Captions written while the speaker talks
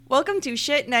Welcome to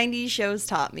Shit 90s Shows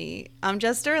Taught Me. I'm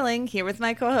Jess Sterling, here with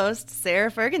my co-host, Sarah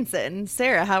Ferguson.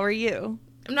 Sarah, how are you?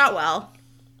 I'm not well.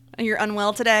 You're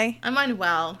unwell today? I'm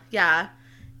unwell, yeah.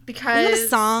 Because... Isn't that a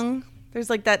song? There's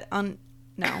like that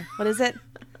No. What is it?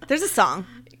 There's a song.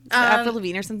 Avril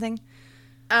Lavigne or something?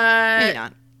 Maybe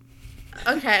not.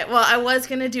 Okay, well, I was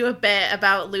going to do a bit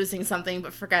about losing something,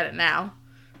 but forget it now.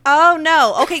 Oh,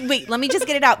 no. Okay, wait. Let me just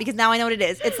get it out because now I know what it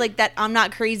is. It's like that I'm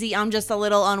not crazy. I'm just a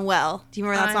little unwell. Do you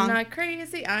remember that song? I'm not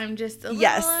crazy. I'm just a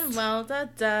little unwell. Da,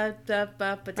 da, da,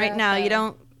 ba, ba, da, right now, da. you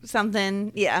don't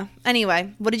something. Yeah.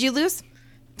 Anyway, what did you lose?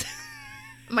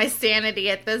 My sanity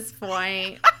at this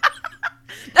point.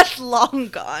 That's long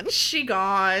gone. She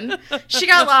gone. She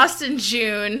got lost in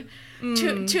June.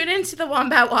 Tune into the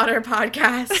Wombat Water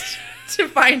podcast to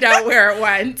find out where it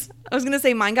went. I was going to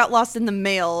say mine got lost in the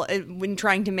mail when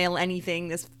trying to mail anything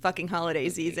this fucking holiday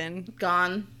season.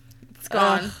 Gone. It's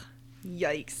gone. Ugh,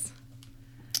 yikes.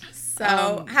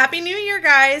 So, Happy New Year,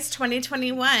 guys.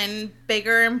 2021.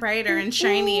 Bigger and brighter and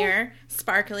shinier,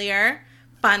 sparklier,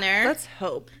 funner. Let's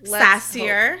hope.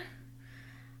 Sassier.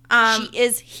 She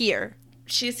is here.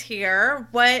 She's here.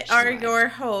 What are arrived. your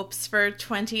hopes for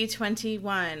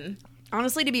 2021?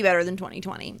 Honestly, to be better than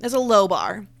 2020. There's a low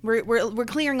bar. We're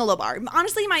clearing a low bar.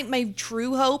 Honestly, my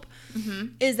true hope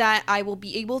is that I will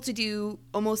be able to do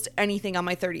almost anything on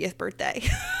my 30th birthday.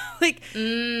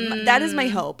 That is my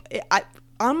hope.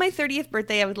 On my 30th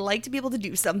birthday, I would like to be able to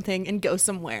do something and go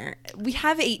somewhere. We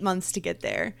have 8 months to get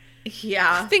there.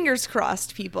 Yeah. Fingers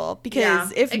crossed, people.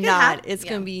 Because if not, it's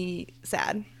going to be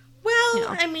sad. Well,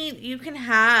 Yeah. I mean, you can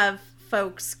have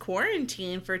folks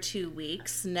quarantine for 2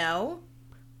 weeks, no?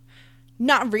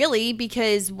 Not really,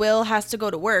 because Will has to go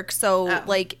to work. So,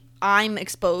 I'm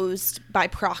exposed by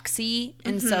proxy.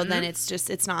 And so then it's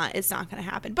not going to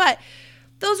happen. But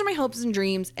those are my hopes and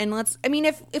dreams. And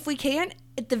if we can,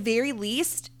 at the very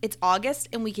least, it's August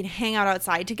and we can hang out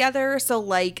outside together.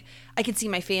 So, I can see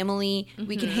my family.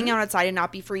 We can hang out outside and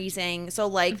not be freezing. So,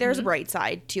 there's a bright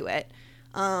side to it.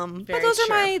 But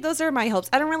those are my hopes.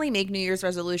 I don't really make New Year's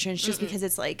resolutions just because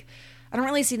it's I don't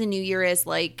really see the New Year as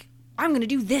I'm going to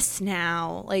do this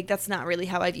now. That's not really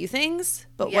how I view things.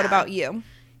 But what about you?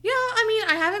 Yeah, I mean,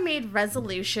 I haven't made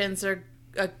resolutions or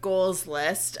a goals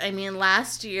list. I mean,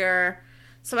 last year,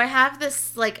 so I have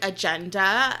this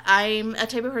agenda. I'm a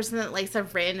type of person that likes a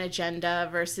written agenda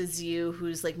versus you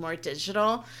who's more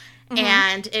digital.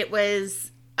 And it was,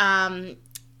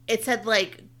 it said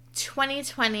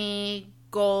 2020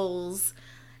 goals.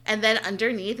 And then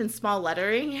underneath in small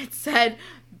lettering, it said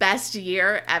best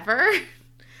year ever.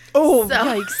 Oh,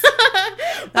 yikes.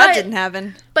 That didn't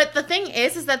happen. But the thing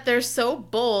is that they're so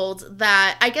bold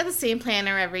that I get the same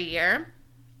planner every year.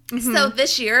 So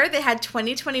this year they had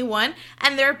 2021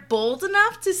 and they're bold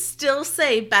enough to still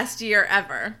say best year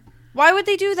ever. Why would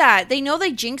they do that? They know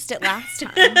they jinxed it last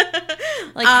time.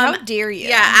 How dare you?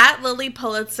 Yeah, at Lily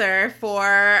Pulitzer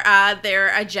for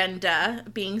their agenda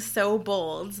being so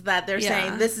bold that they're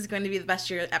saying this is going to be the best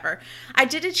year ever. I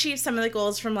did achieve some of the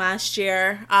goals from last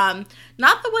year.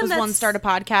 Not the one that's... one, start a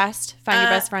podcast, find your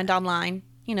best friend online,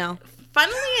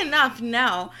 Funnily enough,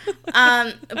 no.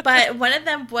 But one of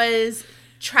them was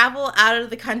travel out of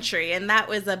the country, and that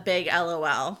was a big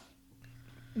LOL.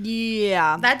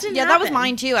 Yeah. That didn't happen. happen. That was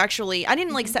mine too, actually. I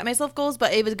didn't set myself goals,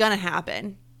 but it was gonna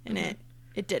happen. And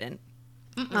it didn't.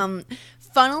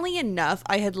 Funnily enough,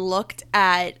 I had looked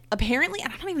at, apparently,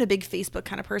 I'm not even a big Facebook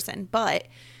kind of person, but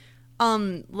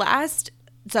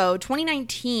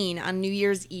 2019 on New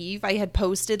Year's Eve, I had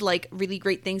posted really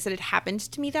great things that had happened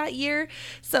to me that year.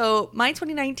 So my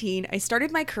 2019, I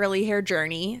started my curly hair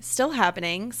journey, still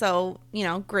happening. So,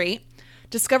 great.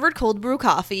 Discovered cold brew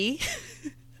coffee.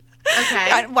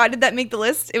 Okay. Why did that make the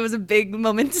list? It was a big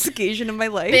momentous occasion in my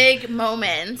life. Big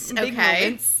moments. Big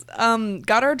moments.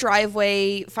 Got our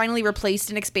driveway finally replaced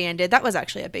and expanded. That was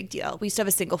actually a big deal. We used to have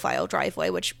a single file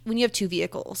driveway, which when you have 2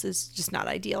 vehicles is just not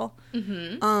ideal.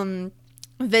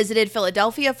 Visited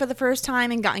Philadelphia for the first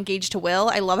time and got engaged to Will.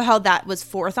 I love how that was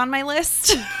 4th on my list.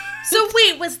 So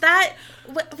wait, was that...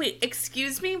 Wait,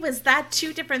 excuse me? Was that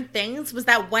 2 different things? Was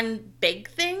that one big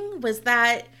thing? Was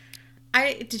that...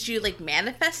 Did you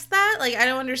manifest that? I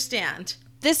don't understand.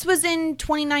 This was in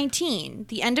 2019.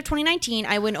 The end of 2019,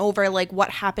 I went over what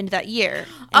happened that year.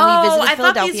 And we visited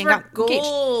Philadelphia and got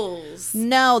goals. Engaged.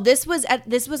 No, this was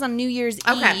on New Year's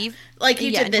Eve.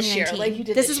 You did this year.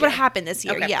 This is what happened this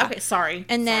year. Okay. Yeah. Okay. Sorry.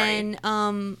 And then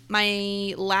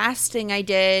my last thing I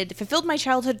did fulfilled my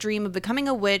childhood dream of becoming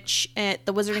a witch at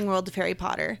the Wizarding World of Harry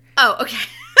Potter. Oh, okay.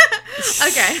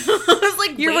 Okay. I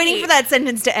was you're waiting for that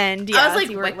sentence to end. Yeah, I was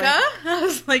Wicca? I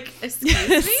was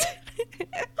excuse me?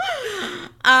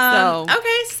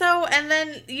 Okay, so, and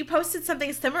then you posted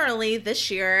something similarly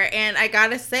this year, and I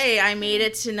gotta say, I made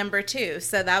it to number 2,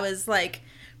 so that was, like,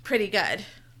 pretty good.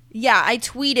 Yeah, I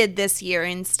tweeted this year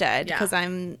instead because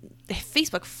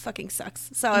Facebook fucking sucks.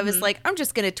 So I was like, I'm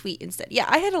just going to tweet instead. Yeah,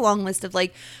 I had a long list of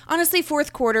like, honestly,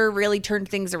 fourth quarter really turned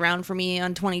things around for me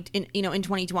in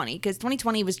 2020 because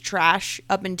 2020 was trash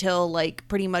up until like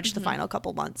pretty much the final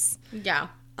couple months. Yeah.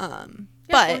 But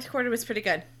fourth quarter was pretty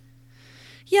good.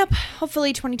 Yep.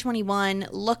 Hopefully 2021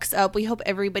 looks up. We hope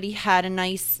everybody had a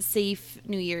nice, safe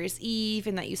New Year's Eve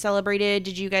and that you celebrated.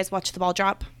 Did you guys watch the ball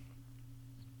drop?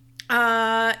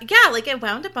 Yeah, like it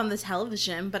wound up on the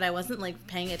television, but I wasn't like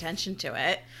paying attention to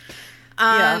it.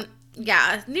 Yeah,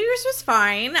 New Year's was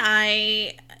fine.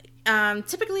 I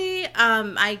typically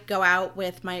I go out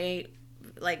with my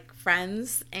like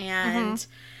friends, and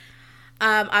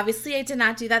obviously I did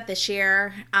not do that this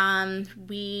year.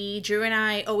 Drew and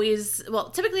I always,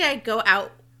 typically I go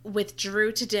out with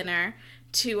Drew to dinner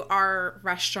to our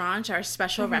restaurant, our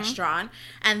special restaurant,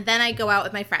 and then I go out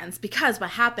with my friends, because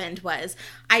what happened was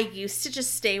I used to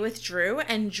just stay with Drew,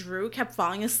 and Drew kept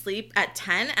falling asleep at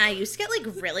 10, and I used to get like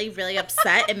really, really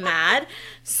upset and mad.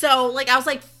 So like I was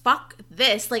like, fuck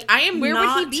this. Like I am Where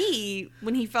would he be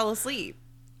when he fell asleep?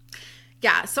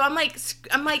 Yeah, so I'm like,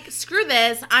 screw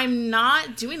this. I'm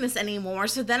not doing this anymore.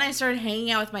 So then I started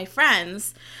hanging out with my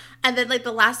friends. And then, like,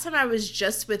 the last time I was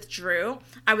just with Drew,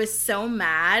 I was so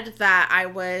mad that I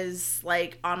was,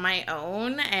 like, on my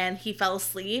own and he fell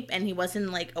asleep and he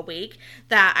wasn't, like, awake,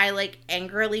 that I, like,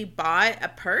 angrily bought a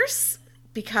purse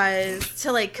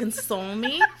to, like, console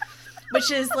me,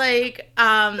 which is, like,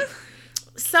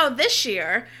 so this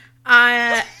year,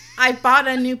 I bought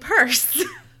a new purse.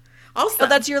 Also. Oh,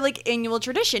 that's your, like, annual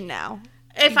tradition now.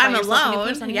 If I'm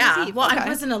alone, yeah. Well, okay. I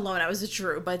wasn't alone. I was with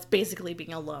Drew, but it's basically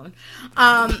being alone.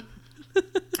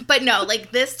 But no,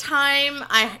 like this time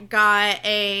I got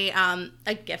a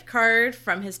gift card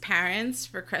from his parents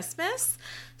for Christmas.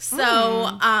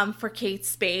 So, for Kate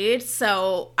Spade.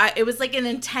 So it was like an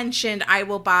intention. I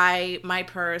will buy my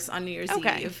purse on New Year's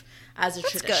Eve as a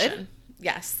tradition. Good.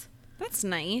 Yes. That's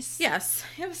nice. Yes.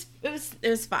 It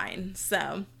was fine.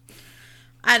 So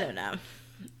I don't know.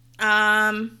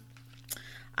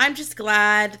 I'm just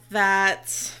glad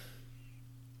that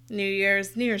New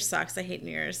Year's sucks. I hate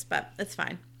New Year's, but it's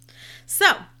fine.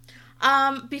 So,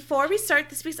 before we start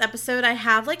this week's episode, I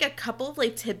have like a couple of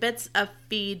like tidbits of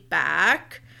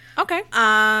feedback. Okay.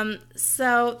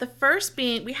 So the first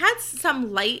being, we had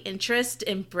some light interest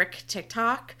in Brick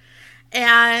TikTok,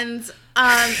 and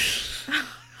and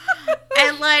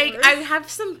like I have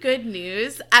some good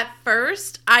news. At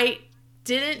first, I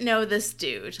didn't know this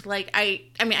dude. Like, I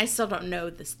mean, I still don't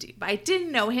know this dude, but I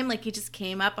didn't know him. Like, he just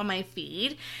came up on my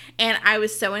feed, and I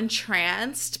was so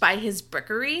entranced by his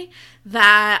brickery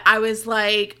that I was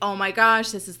like, oh my gosh,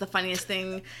 this is the funniest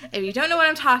thing. If you don't know what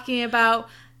I'm talking about,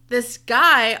 this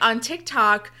guy on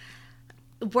TikTok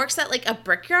works at, like, a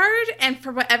brickyard, and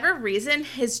for whatever reason,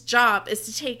 his job is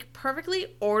to take perfectly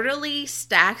orderly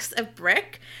stacks of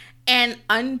brick and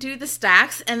undo the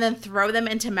stacks and then throw them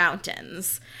into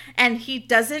mountains. And he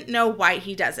doesn't know why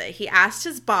he does it. He asked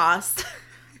his boss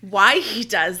why he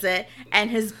does it,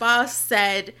 and his boss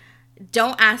said,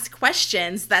 don't ask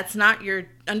questions. That's not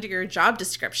under your job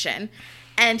description.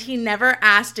 And he never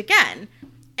asked again.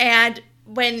 And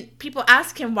when people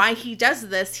ask him why he does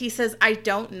this, he says, I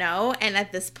don't know. And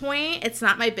at this point, it's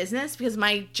not my business, because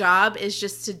my job is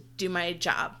just to do my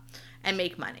job and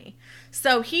make money.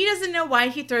 So he doesn't know why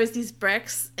he throws these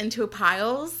bricks into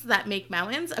piles that make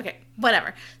mountains. Okay,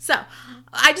 whatever. So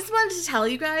I just wanted to tell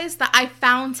you guys that I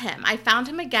found him. I found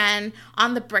him again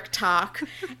on the Brick Talk.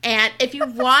 And if you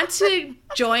want to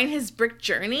join his brick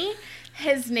journey,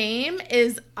 his name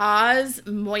is Oz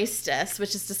Moistus,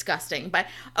 which is disgusting, but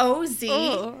O-Z.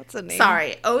 Oh, that's a name.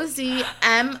 Sorry,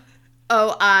 OZMOISTUS.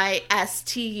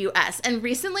 And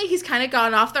recently he's kind of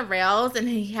gone off the rails, and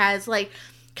he has like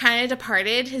kind of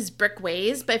departed his brick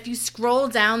ways, but if you scroll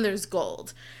down, there's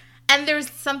gold. And there's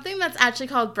something that's actually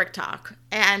called Brick Talk,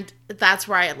 and that's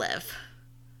where I live.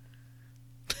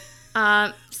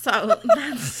 So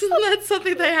that's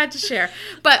something that I had to share.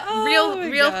 But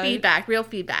real feedback.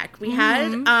 We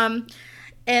had,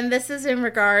 and this is in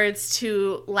regards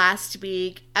to last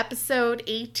week, episode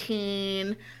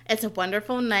 18, It's a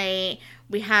Wonderful Night.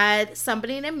 We had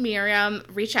somebody named Miriam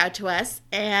reach out to us,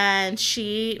 and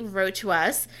she wrote to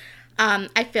us.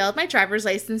 I failed my driver's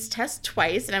license test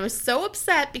twice, and I was so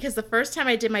upset because the first time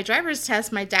I did my driver's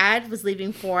test, my dad was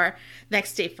leaving for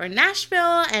next day for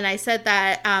Nashville, and I said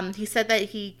that he said that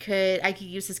I could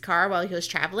use his car while he was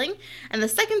traveling. And the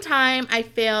second time I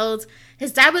failed,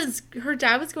 her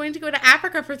dad was going to go to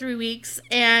Africa for 3 weeks,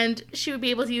 and she would be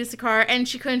able to use the car, and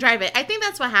she couldn't drive it. I think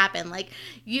that's what happened. Like,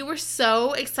 you were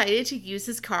so excited to use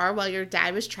his car while your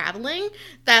dad was traveling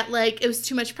that, like, it was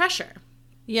too much pressure.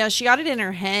 Yeah, she got it in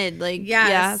her head. Like, yes.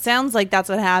 Yeah, sounds like that's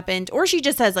what happened. Or she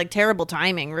just has, like, terrible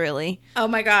timing, really. Oh,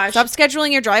 my gosh. Stop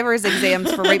scheduling your driver's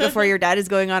exams for right before your dad is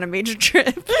going on a major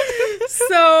trip.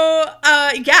 So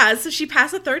she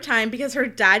passed the third time because her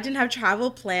dad didn't have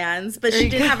travel plans, but she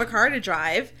didn't have a car to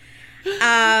drive.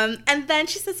 And then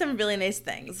she said some really nice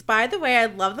things. By the way, I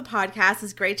love the podcast.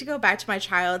 It's great to go back to my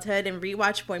childhood and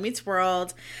rewatch Boy Meets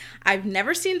World. I've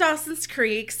never seen Dawson's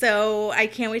Creek, so I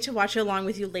can't wait to watch it along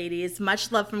with you ladies.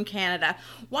 Much love from Canada.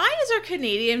 Why is our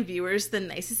Canadian viewers the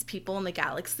nicest people in the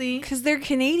galaxy? Because they're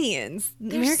Canadians.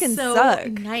 Americans so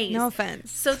suck. Nice. No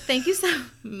offense. So thank you so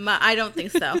much. I don't think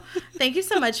so. Thank you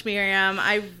so much, Miriam.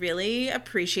 I really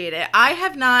appreciate it. I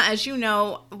have not, as you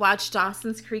know, watched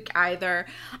Dawson's Creek either.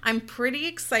 I'm pretty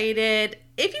excited.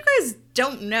 If you guys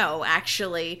don't know,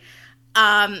 actually,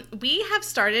 we have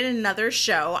started another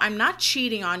show. I'm not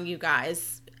cheating on you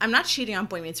guys. I'm not cheating on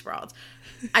Boy Meets World.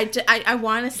 I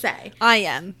want to say. I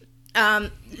am.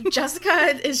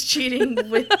 Jessica is cheating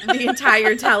with the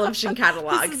entire television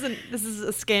catalog. This is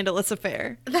a scandalous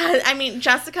affair.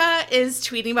 Jessica is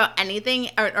tweeting about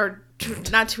anything, or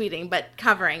not tweeting, but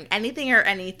covering anything or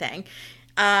anything.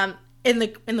 In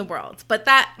the world, but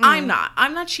that I'm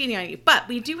not cheating on you, but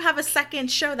we do have a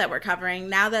second show that we're covering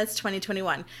now that it's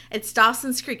 2021. It's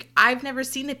Dawson's Creek. I've never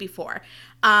seen it before.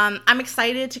 I'm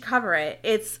excited to cover it.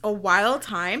 It's a wild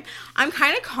time. I'm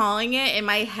kind of calling it in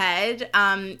my head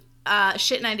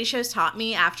Shit 90 Shows Taught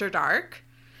Me After Dark,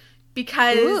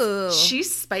 because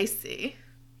she's spicy.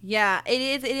 Yeah, it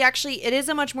is. It is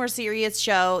a much more serious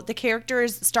show. The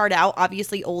characters start out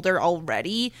obviously older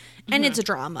already, and it's a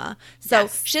drama. So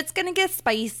shit's gonna get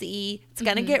spicy. It's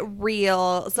gonna get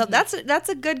real. So that's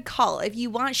a good call. If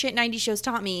you want Shit 90 Shows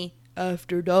Taught Me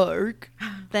After Dark,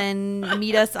 then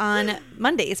meet us on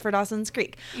Mondays for Dawson's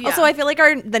Creek. Yeah. Also, I feel like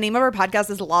the name of our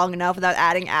podcast is long enough without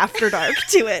adding After Dark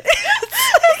to it.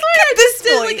 Just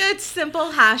did like a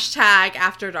simple hashtag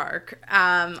After Dark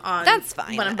on that's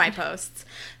fine, one of my posts.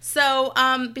 So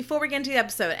before we get into the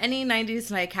episode, any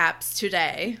 90s nightcaps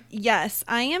today? Yes,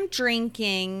 I am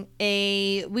drinking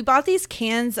we bought these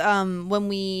cans when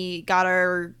we got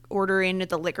our order in at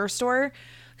the liquor store,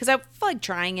 because I feel like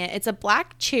trying it. It's a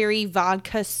black cherry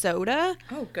vodka soda.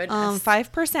 Oh, goodness.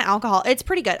 5% alcohol. It's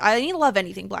pretty good. I love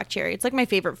anything black cherry. It's like my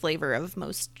favorite flavor of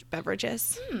most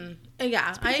beverages.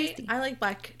 Yeah, I like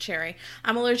black cherry.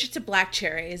 I'm allergic to black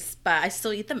cherries, but I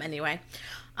still eat them anyway.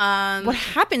 What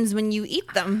happens when you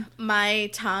eat them?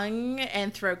 My tongue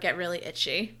and throat get really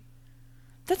itchy.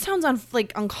 That sounds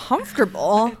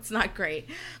uncomfortable. It's not great.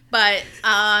 But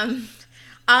I'm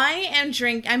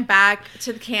back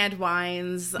to the canned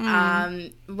wines.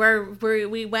 Where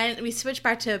we switched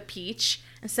back to peach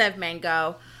instead of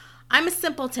mango. I'm a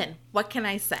simpleton. What can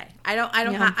I say?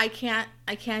 I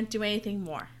can't do anything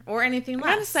more or anything less.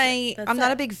 I gotta say, I'm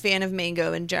not a big fan of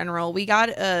mango in general. We got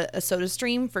a Soda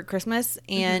Stream for Christmas,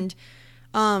 and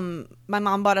my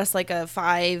mom bought us like a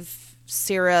 5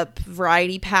 syrup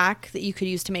variety pack that you could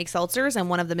use to make seltzers, and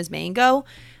one of them is mango.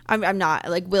 I'm not,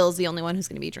 like, Will's the only one who's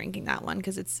going to be drinking that one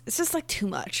because it's just like too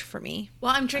much for me.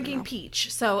 Well, I'm drinking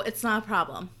peach, so it's not a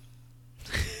problem.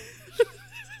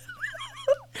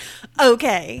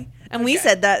 Okay. And we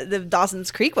said that the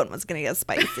Dawson's Creek one was going to get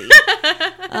spicy.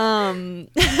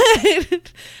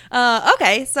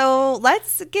 Okay, so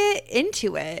let's get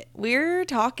into it. We're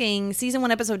talking season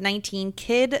 1, episode 19,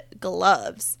 Kid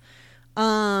Gloves.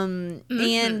 And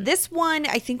this one,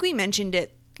 I think we mentioned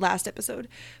it last episode,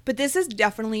 but this is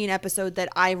definitely an episode that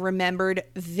I remembered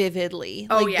vividly.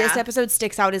 This episode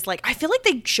sticks out as I feel like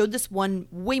they showed this one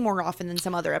way more often than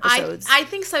some other episodes. I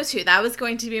think so too. That was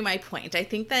going to be my point. I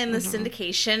think that in the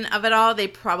syndication of it all, they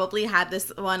probably had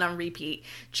this one on repeat.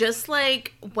 Just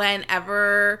like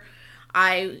whenever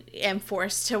I am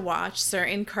forced to watch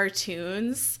certain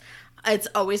cartoons, it's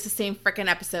always the same freaking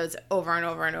episodes over and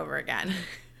over and over again.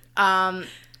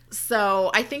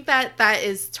 So I think that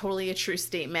is totally a true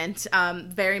statement.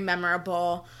 Very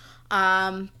memorable.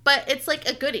 But it's like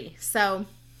a goodie. So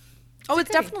it's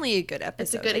definitely a good episode.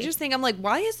 It's a goodie. I just think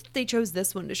why is they chose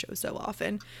this one to show so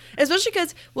often? Especially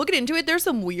because we'll get into it. There's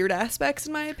some weird aspects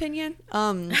in my opinion.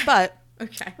 But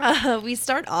Okay. We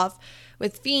start off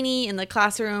with Feeney in the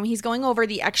classroom. He's going over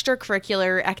the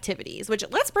extracurricular activities, which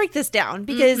let's break this down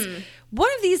because one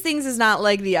of these things is not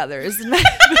like the others. These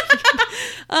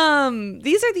are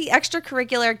the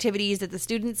extracurricular activities that the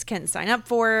students can sign up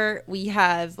for. We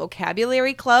have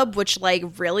vocabulary club, which like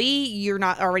really you're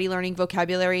not already learning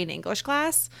vocabulary in English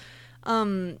class.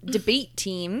 Debate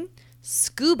team,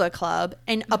 scuba club,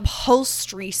 and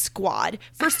upholstery squad.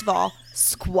 First of all,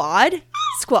 squad,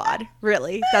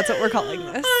 really? That's what we're calling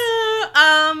this.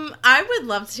 I would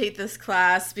love to take this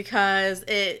class because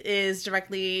it is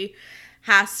directly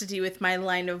has to do with my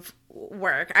line of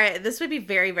work. This would be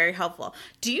very, very helpful.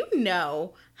 Do you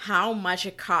know how much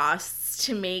it costs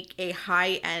to make a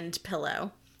high-end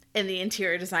pillow in the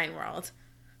interior design world?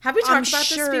 Have we talked about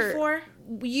this before?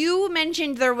 You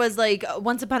mentioned there was like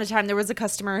once upon a time there was a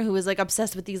customer who was like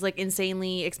obsessed with these like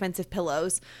insanely expensive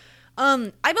pillows.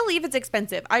 I believe it's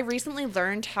expensive. I recently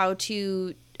learned how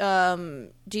to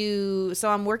so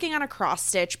I'm working on a cross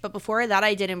stitch, but before that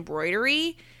I did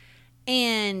embroidery,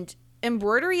 and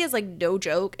embroidery is like no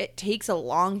joke. It takes a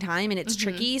long time and it's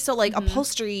tricky. So like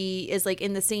upholstery is like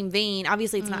in the same vein.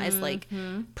 Obviously it's not as like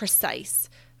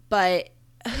precise, but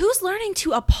who's learning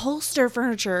to upholster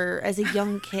furniture as a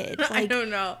young kid? Like, I don't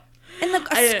know. And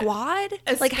a squad?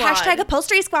 Like hashtag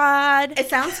upholstery squad. It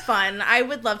sounds fun. I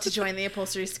would love to join the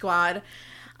upholstery squad.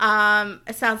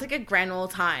 It sounds like a grand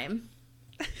old time.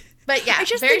 But yeah,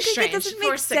 very strange it doesn't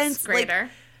for make sixth sense. grader.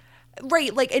 Like,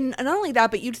 right, like, and not only that,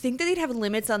 but you'd think that they'd have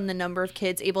limits on the number of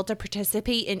kids able to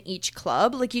participate in each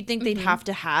club. Like, you'd think they'd have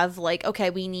to have, like, okay,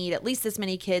 we need at least this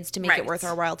many kids to make it worth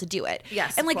our while to do it.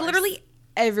 Yes, and like literally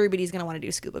everybody's gonna want to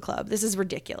do scuba club. This is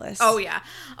ridiculous. Oh yeah.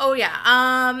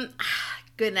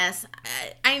 Goodness,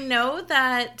 I know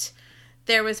that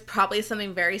there was probably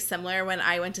something very similar when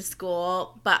I went to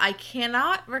school, but I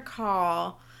cannot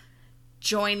recall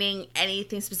joining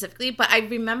anything specifically. But I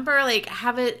remember like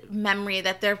have a memory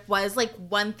that there was like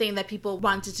one thing that people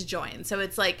wanted to join. So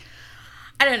it's like,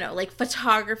 I don't know, like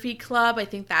photography club. I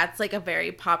think that's like a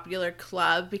very popular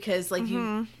club because like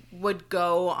you would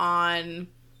go on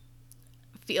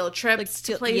field trips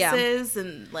to places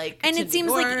and like and it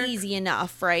seems like easy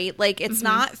enough, right? Like it's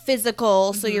not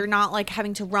physical, so you're not like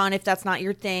having to run if that's not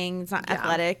your thing. It's not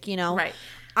athletic, you know. Right.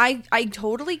 I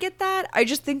totally get that. I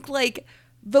just think like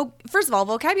first of all,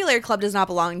 vocabulary club does not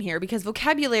belong in here because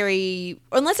vocabulary,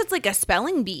 unless it's like a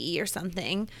spelling bee or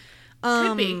something,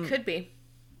 could be,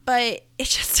 but it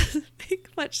just doesn't make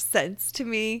much sense to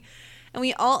me. And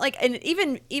we all like, and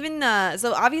even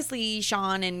so obviously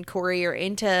Sean and Corey are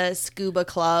into scuba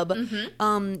club.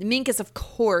 Minkus, of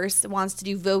course, wants to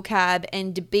do vocab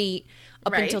and debate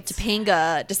up until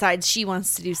Topanga decides she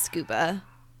wants to do scuba.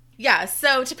 Yeah,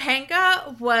 so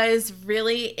Topanga was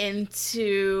really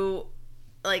into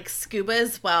like scuba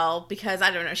as well because I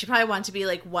don't know, she probably wanted to be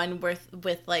like one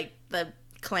with like the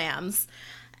clams.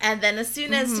 And then as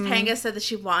soon as Topanga said that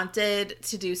she wanted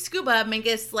to do scuba,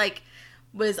 Minkus like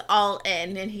was all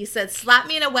in, and he said slap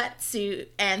me in a wetsuit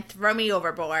and throw me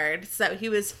overboard. So he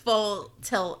was full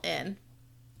tilt in.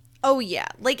 Oh yeah,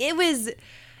 like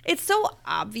it's so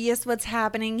obvious what's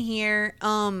happening here,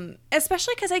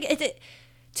 especially because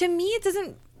to me it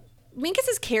doesn't,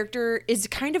 Minkus's character is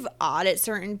kind of odd at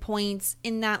certain points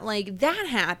in that like that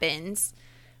happens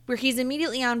where he's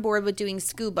immediately on board with doing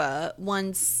scuba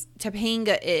once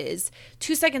Topanga is.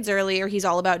 2 seconds earlier, he's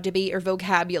all about debate or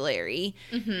vocabulary.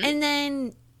 And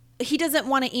then he doesn't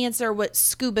want to answer what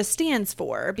scuba stands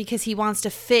for because he wants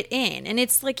to fit in. And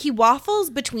it's like he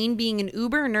waffles between being an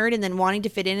uber nerd and then wanting to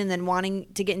fit in and then wanting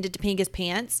to get into Topanga's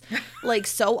pants like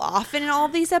so often in all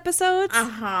of these episodes.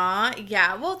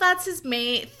 Yeah. Well, that's his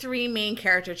three main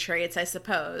character traits, I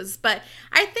suppose. But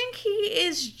I think he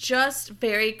is just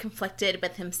very conflicted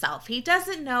with himself. He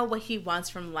doesn't know what he wants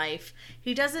from life.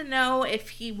 He doesn't know if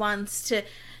he wants to,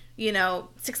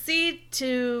 succeed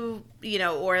to,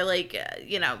 or like,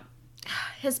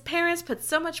 his parents put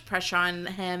so much pressure on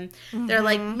him. They're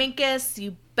like, Minkus,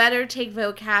 you better take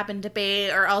vocab and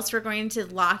debate or else we're going to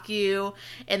lock you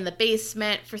in the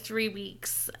basement for 3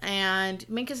 weeks. And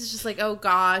Minkus is just like, oh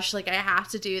gosh, like I have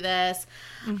to do this.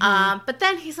 But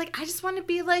then he's like, I just want to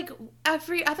be like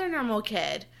every other normal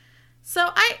kid. So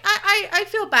I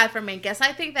feel bad for Minkus.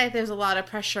 I think that there's a lot of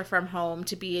pressure from home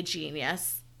to be a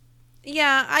genius.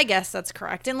 Yeah, I guess that's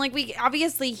correct. And like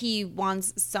obviously he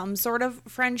wants some sort of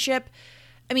friendship.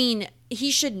 I mean,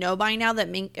 he should know by now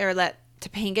that that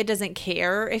Topanga doesn't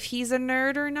care if he's a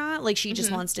nerd or not. Like she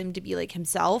just wants him to be like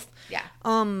himself. Yeah.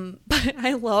 But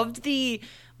I loved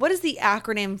what is the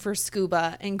acronym for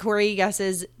scuba? And Corey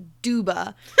guesses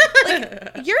DUBA.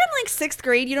 Like you're in like 6th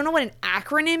grade. You don't know what an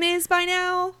acronym is by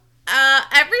now?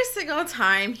 Every single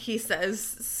time he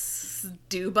says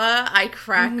Duba, I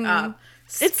crack up.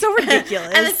 It's so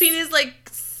ridiculous. And then Feeney's like,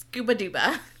 Scuba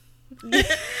Duba.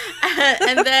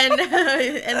 and then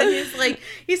he's like,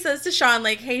 he says to Sean,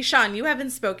 like, hey, Sean, you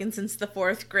haven't spoken since the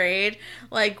 4th grade.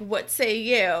 Like, what say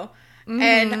you?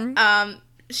 And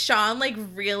Sean, like,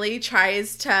 really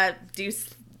tries to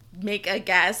make a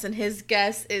guess, and his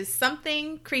guess is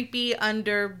something creepy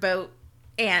under boat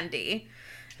Andy.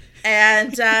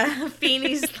 And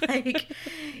Feeney's like,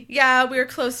 yeah, we were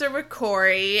closer with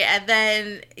Corey. And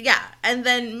then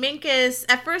Minkus,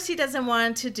 at first he doesn't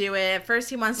want to do it. At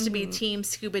first he wants to be Team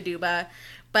Scuba Duba.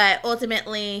 But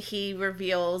ultimately he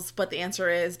reveals what the answer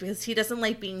is because he doesn't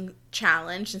like being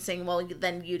challenged and saying, well,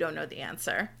 then you don't know the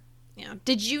answer. Yeah.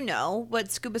 Did you know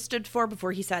what Scuba stood for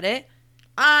before he said it?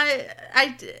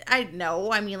 I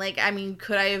know. I mean,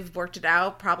 could I have worked it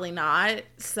out? Probably not.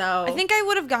 So I think I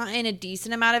would have gotten a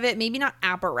decent amount of it. Maybe not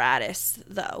apparatus,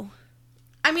 though.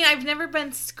 I mean, I've never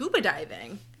been scuba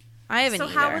diving. I haven't. So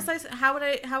either. How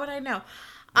would I know?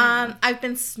 I've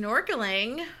been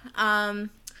snorkeling.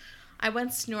 I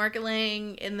went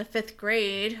snorkeling in the 5th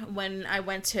grade when I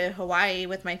went to Hawaii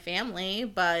with my family,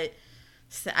 but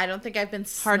I don't think I've been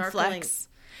snorkeling. Hard flex.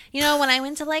 You know, when I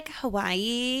went to, like,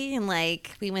 Hawaii and,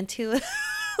 like, we went to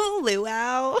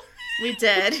luau. We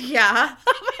did, yeah.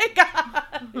 Oh, my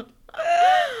God.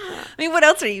 I mean, what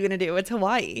else are you going to do? It's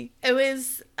Hawaii. It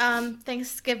was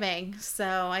Thanksgiving,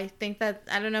 so I think that,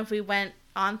 I don't know if we went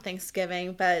on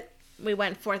Thanksgiving, but we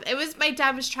went 4th. It was, my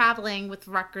dad was traveling with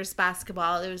Rutgers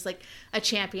basketball. It was, like, a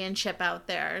championship out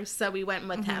there, so we went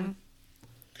with him.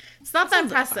 It's not that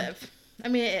impressive. I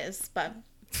mean, it is, but...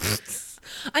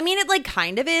 I mean, it, like,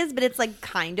 kind of is, but it's, like,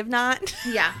 kind of not.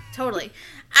 Yeah, totally.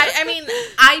 I mean,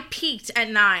 I peaked at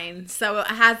 9, so it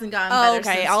hasn't gotten better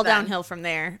since all then. downhill from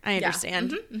there. I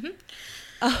understand.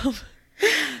 Yeah.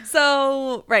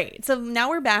 So now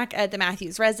we're back at the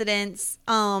Matthews residence.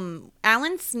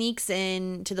 Alan sneaks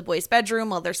in to the boys'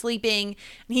 bedroom while they're sleeping,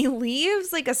 and he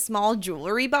leaves, like, a small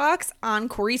jewelry box on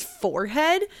Corey's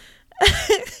forehead.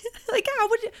 Like, how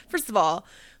would you... First of all,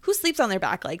 who sleeps on their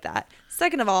back like that?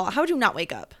 Second of all, how would you not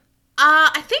wake up?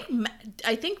 I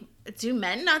think do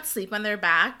men not sleep on their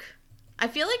back? I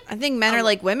think men are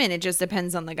like women. It just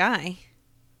depends on the guy.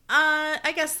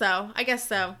 I guess so.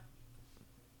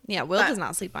 Yeah, Will does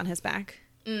not sleep on his back.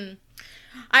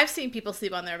 I've seen people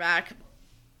sleep on their back.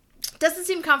 Doesn't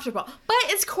seem comfortable. But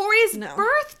it's Corey's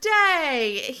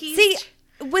birthday.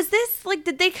 Was this, like,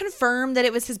 did they confirm that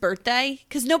it was his birthday?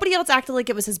 Because nobody else acted like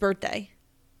it was his birthday.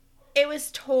 It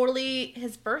was totally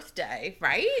his birthday,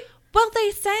 right? Well,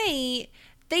 they say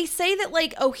that,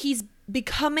 like, oh, he's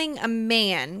becoming a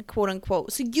man, quote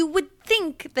unquote. So you would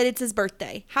think that it's his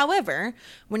birthday. However,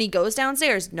 when he goes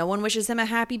downstairs, no one wishes him a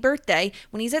happy birthday.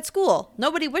 When he's at school,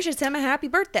 nobody wishes him a happy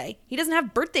birthday. He doesn't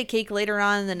have birthday cake later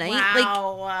on in the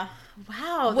night.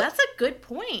 Wow, that's a good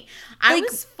point. I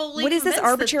was fully what is this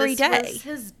arbitrary day? Was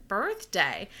his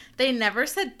birthday. They never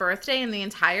said birthday in the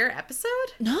entire episode?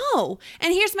 No.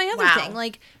 And here's my other thing.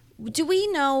 Like, do we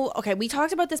know... Okay, we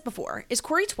talked about this before. Is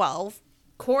Corey 12?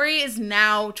 Corey is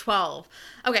now 12.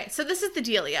 Okay, so this is the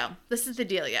dealio.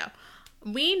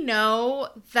 We know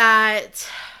that...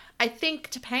 I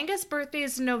think Topanga's birthday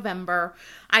is in November.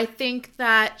 I think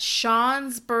that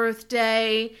Sean's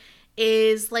birthday...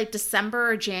 is like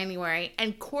December or January,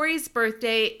 and Corey's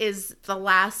birthday is the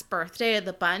last birthday of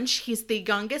the bunch. He's the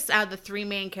youngest out of the 3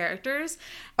 main characters.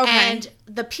 Okay. And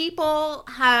the people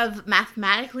have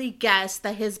mathematically guessed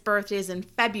that his birthday is in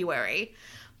February.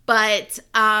 But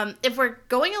if we're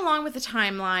going along with the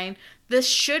timeline, this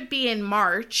should be in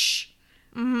March.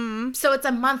 Mm-hmm. So it's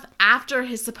a month after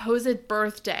his supposed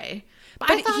birthday.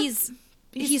 But he's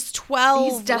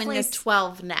 12. He's definitely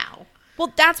 12 now.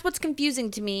 Well, that's what's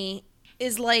confusing to me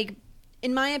is, like,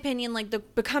 in my opinion, like, the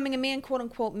becoming a man, quote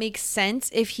unquote, makes sense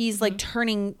if he's like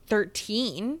turning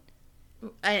 13.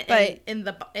 But in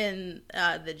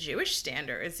the Jewish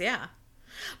standards, yeah.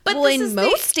 But well, in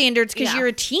most standards, because you're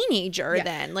a teenager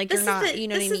then. Like, you're not, you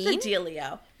know what I mean? This is the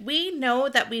dealio. We know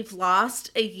that we've lost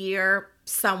a year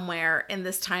somewhere in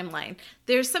this timeline.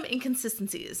 There's some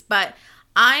inconsistencies, but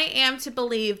I am to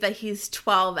believe that he's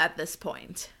 12 at this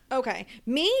point. Okay.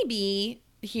 Maybe,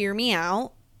 hear me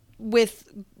out,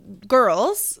 with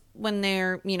girls, when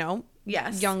they're, you know,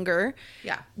 younger.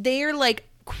 Yeah. They're, like,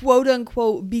 quote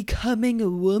unquote becoming a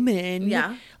woman.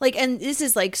 Yeah. Like, and this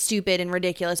is, like, stupid and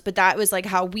ridiculous, but that was, like,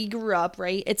 how we grew up,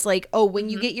 right? It's like, oh, when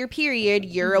you get your period,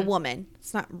 you're a woman.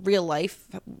 It's not real life,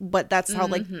 but that's how,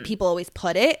 like, people always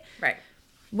put it. Right.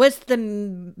 What's the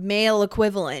male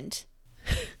equivalent?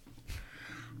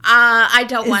 I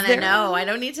don't want to know. I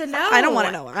don't need to know. I don't want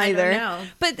to know either. I don't know.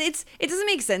 But it doesn't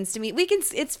make sense to me.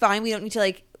 It's fine. We don't need to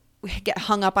like get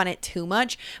hung up on it too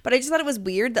much. But I just thought it was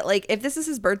weird that like if this is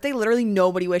his birthday, literally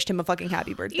nobody wished him a fucking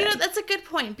happy birthday. You know, that's a good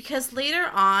point, because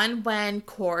later on when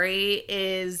Corey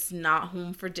is not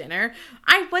home for dinner,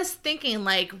 I was thinking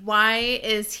like, why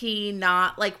is he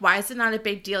not, like, why is it not a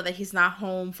big deal that he's not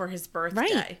home for his birthday?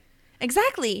 Right.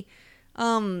 Exactly.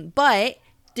 But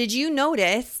did you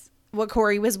notice what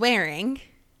Corey was wearing?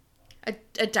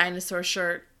 A dinosaur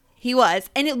shirt. He was.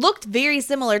 And it looked very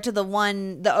similar to the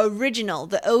original,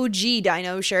 the OG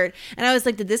Dino shirt. And I was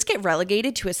like, did this get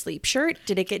relegated to a sleep shirt?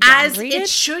 Did it get downgraded? As it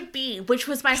should be, which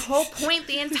was my whole point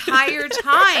the entire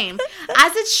time.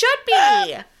 As it should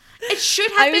be. It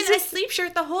should have been a sleep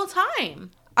shirt the whole time.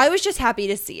 I was just happy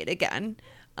to see it again.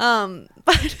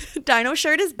 But Dino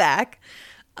shirt is back.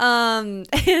 And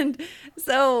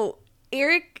so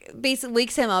Eric basically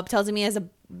wakes him up, tells him he has a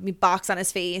box on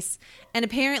his face, and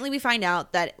apparently we find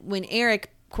out that when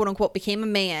Eric quote unquote became a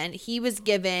man, he was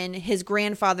given his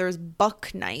grandfather's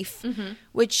buck knife.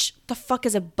 Which the fuck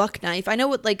is a buck knife? I know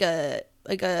what like a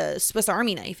Swiss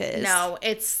Army knife is. No,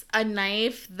 it's a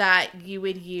knife that you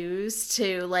would use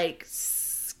to like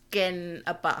skin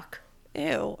a buck.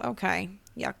 Ew. Okay.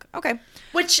 Yuck. Okay.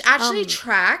 Which actually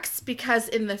tracks, because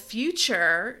in the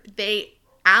future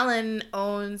Alan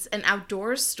owns an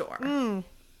outdoors store.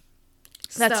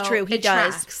 That's so true. He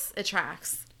does. It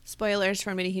tracks. Spoilers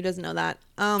for anybody who doesn't know that.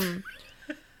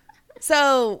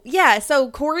 So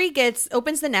Corey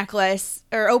opens the necklace,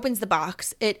 or opens the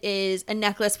box. It is a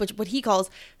necklace, which what he calls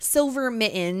silver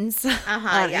mittens.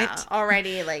 Yeah.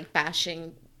 Already like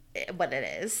bashing what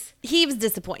it is. He was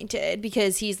disappointed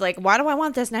because he's like, why do I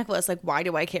want this necklace? Like, why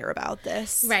do I care about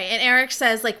this? Right. And Eric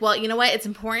says like, well, you know what? It's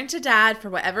important to Dad for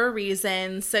whatever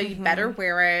reason. So you better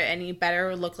wear it and you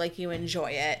better look like you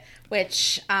enjoy it,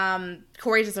 which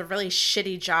Corey does a really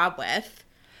shitty job with.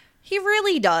 He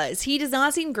really does. He does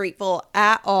not seem grateful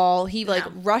at all. He like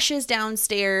rushes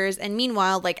downstairs, and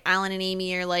meanwhile, like Alan and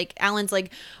Amy are like, Alan's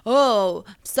like, oh,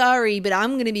 sorry, but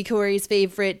I'm going to be Corey's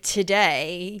favorite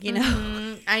today, you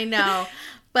know? I know.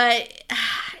 But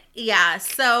yeah,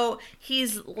 so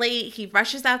he's late. He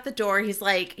rushes out the door. He's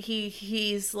like,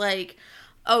 he's like,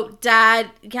 oh,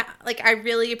 Dad, yeah, like I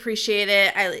really appreciate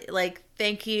it. I like,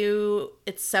 thank you.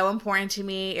 It's so important to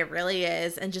me. It really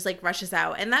is. And just like rushes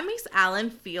out. And that makes Alan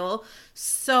feel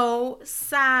so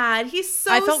sad. He's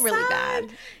so sad. I felt really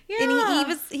bad. Yeah.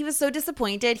 And he was so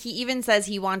disappointed. He even says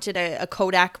he wanted a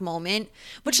Kodak moment,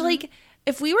 which like,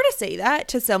 if we were to say that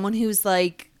to someone who's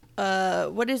like,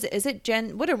 what is it? Is it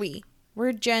Gen, what are we?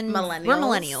 We're Millennials. We're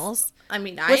millennials. I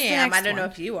mean, I am. I don't know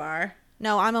if you are.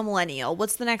 No, I'm a millennial.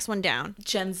 What's the next one down?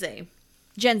 Gen Z.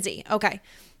 Gen Z. Okay.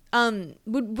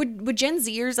 Would Gen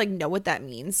Zers like know what that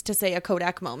means to say a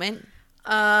Kodak moment?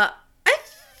 I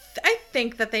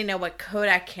think that they know what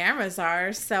Kodak cameras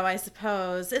are, so I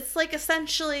suppose it's like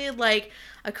essentially like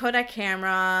a Kodak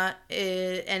camera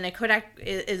and a Kodak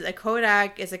is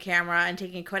a camera, and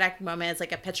taking a Kodak moment is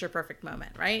like a picture perfect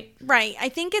moment, right? Right. I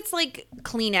think it's like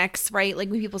Kleenex, right?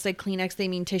 Like when people say Kleenex, they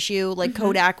mean tissue. Like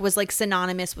Kodak was like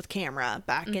synonymous with camera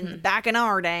back in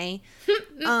our day.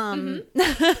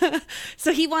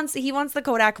 So he wants the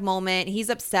Kodak moment. He's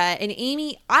upset, and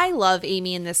Amy, I love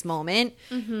Amy in this moment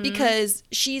because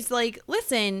she's like,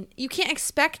 listen, you can't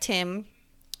expect him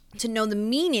to know the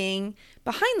meaning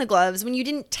behind the gloves when you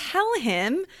didn't tell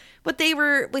him what they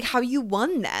were, like how you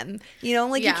won them, you know,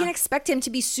 like you can't expect him to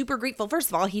be super grateful. First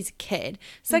of all, he's a kid.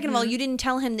 Second of all, you didn't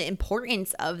tell him the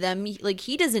importance of them. Like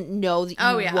he doesn't know that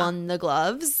you won the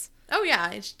gloves. Oh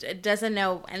yeah. It doesn't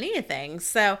know anything.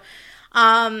 So,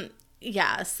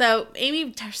 yeah, so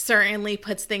Amy certainly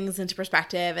puts things into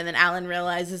perspective, and then Alan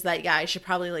realizes that, I should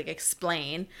probably, like,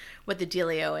 explain what the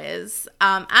dealio is.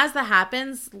 As that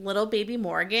happens, little baby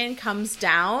Morgan comes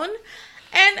down,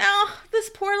 and, this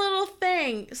poor little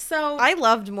thing. So I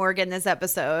loved Morgan this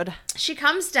episode. She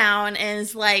comes down and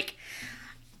is like,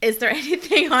 is there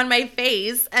anything on my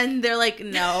face? And they're like,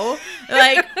 no.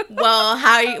 Like, well,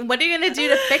 what are you going to do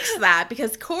to fix that?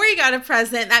 Because Corey got a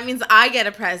present. That means I get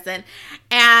a present.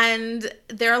 And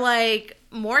they're like,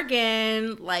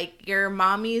 Morgan, like, you're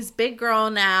mommy's big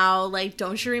girl now. Like,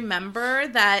 don't you remember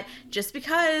that just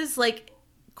because, like,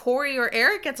 Corey or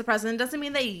Eric gets a present doesn't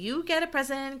mean that you get a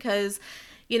present? Because,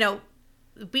 you know,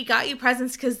 we got you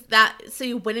presents so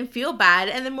you wouldn't feel bad.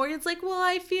 And then Morgan's like, well,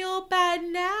 I feel bad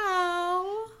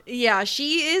now. Yeah,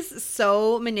 she is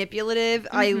so manipulative.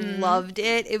 I loved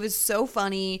it. It was so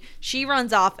funny. She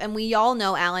runs off, and we all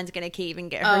know Alan's going to cave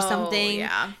and get her something.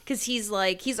 Yeah. Because he's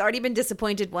already been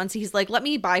disappointed once. He's like, let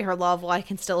me buy her love while I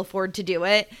can still afford to do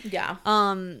it. Yeah.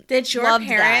 Did your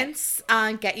parents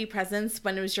get you presents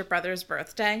when it was your brother's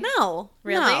birthday? No.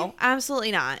 Really? No,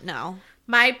 absolutely not. No.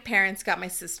 My parents got my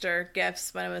sister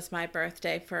gifts when it was my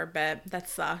birthday for a bit. That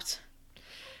sucked.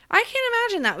 I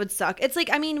can't imagine that would suck. It's like,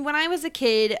 I mean, when I was a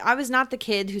kid, I was not the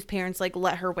kid whose parents, like,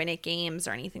 let her win at games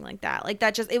or anything like that. Like,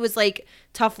 it was, like,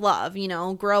 tough love, you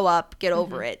know, grow up, get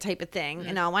over it type of thing.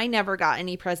 You know, I never got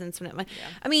any presents when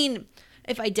I mean,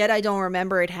 if I did, I don't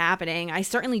remember it happening. I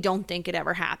certainly don't think it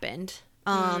ever happened.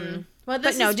 Well,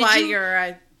 this is why you're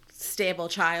a stable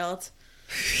child.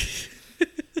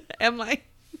 Am I?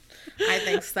 I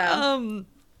think so.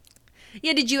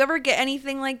 Yeah, did you ever get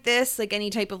anything like this? Like any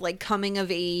type of like coming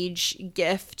of age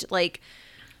gift? Like,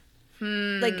 I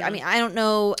mean, I don't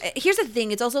know. Here's the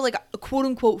thing. It's also like a quote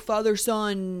unquote father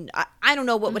son. I don't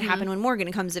know what would happen when Morgan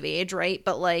comes of age, right?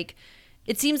 But like,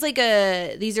 it seems like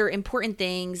these are important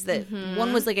things that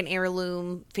one was like an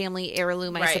heirloom, family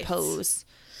heirloom, I suppose.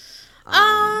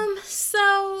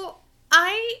 So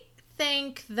I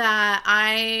think that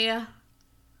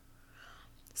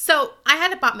So I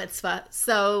had a bat mitzvah,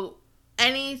 so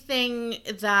anything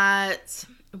that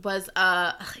was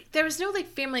there was no like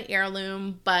family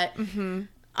heirloom, but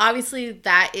obviously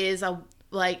that is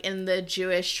like in the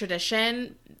Jewish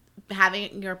tradition,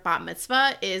 having your bat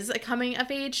mitzvah is a coming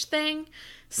of age thing.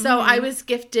 So I was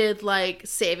gifted like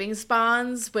savings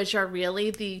bonds, which are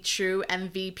really the true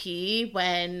MVP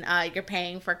when you're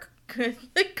paying for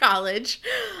college.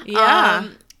 Yeah.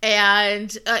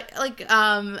 And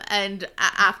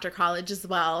after college as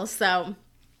well. So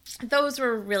those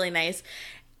were really nice.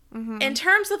 In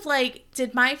terms of like,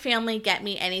 did my family get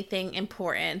me anything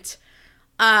important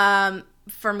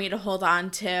for me to hold on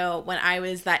to when I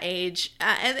was that age?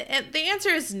 And the answer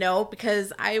is no,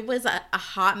 because I was a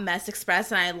hot mess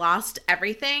express and I lost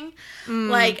everything.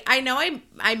 Like, I know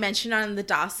I mentioned on the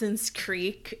Dawson's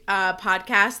Creek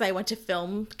podcast that I went to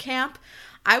film camp.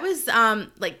 I was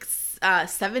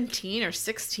 17 or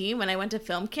 16 when I went to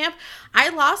film camp. I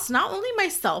lost not only my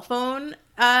cell phone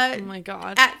oh my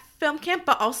God. at film camp,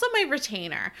 but also my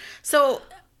retainer. So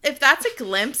if that's a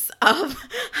glimpse of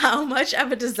how much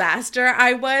of a disaster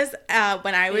I was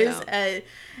when I was a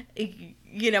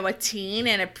teen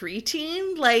and a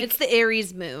preteen, like, it's the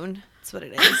Aries moon. That's what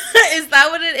it is. Is that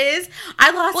what it is?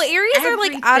 I lost. Well, Aries everything.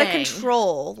 are like out of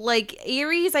control. Like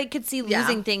Aries, I could see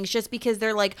losing things just because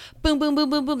they're like boom, boom,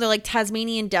 boom, boom, boom. They're like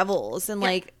Tasmanian devils, and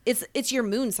like it's your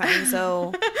moon sign.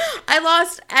 So I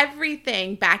lost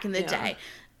everything back in the day.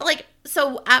 Like,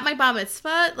 so at my bar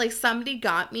mitzvah, like somebody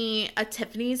got me a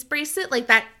Tiffany's bracelet, like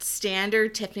that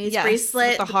standard Tiffany's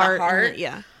bracelet with the heart.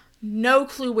 No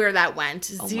clue where that went.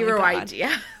 Zero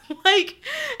idea. Like,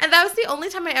 and that was the only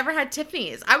time I ever had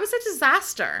Tiffany's. I was a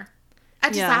disaster.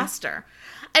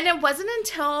 And it wasn't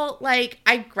until, like,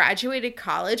 I graduated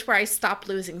college where I stopped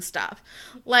losing stuff.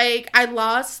 Like, I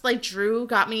lost, like, Drew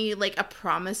got me, like, a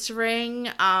promise ring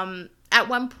at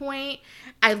one point.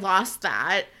 I lost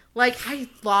that. Like, I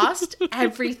lost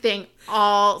everything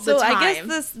all the time. So I guess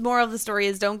this moral of the story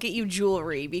is don't get you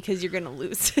jewelry because you're going to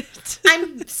lose it.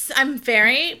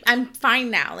 I'm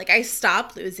fine now. Like, I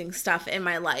stopped losing stuff in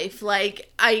my life.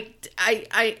 Like,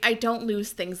 I don't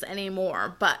lose things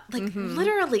anymore. But, like,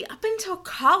 literally up until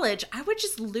college, I would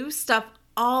just lose stuff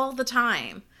all the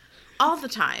time. All the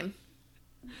time.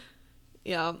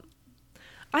 Yeah.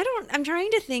 I'm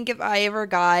trying to think if I ever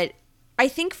got, I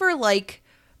think for, like,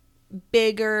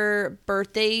 bigger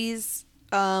birthdays,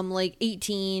 like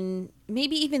 18,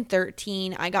 maybe even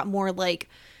 13, I got more like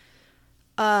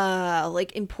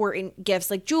important gifts,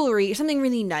 like jewelry, something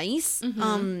really nice.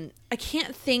 I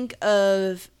can't think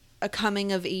of a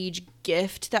coming of age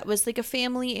gift that was like a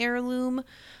family heirloom.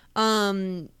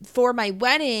 For my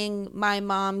wedding, my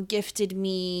mom gifted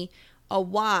me a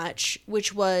watch,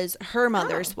 which was her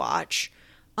mother's watch.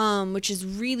 Which is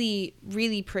really,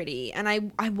 really pretty. And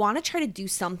I want to try to do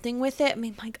something with it. I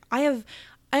mean, like,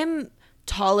 I'm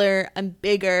taller, I'm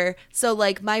bigger. So,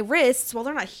 like, my wrists, well,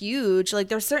 they're not huge. Like,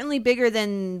 they're certainly bigger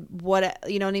than what,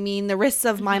 you know what I mean? The wrists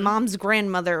of my mom's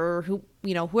grandmother or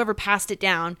whoever passed it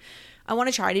down. I want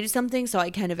to try to do something so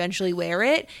I can eventually wear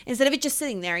it. Instead of it just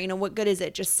sitting there, what good is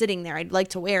it just sitting there? I'd like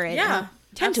to wear it. Yeah,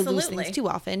 I tend to lose things too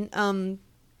often.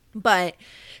 But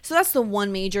so that's the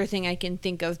one major thing I can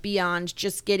think of beyond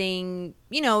just getting,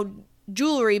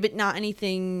 jewelry, but not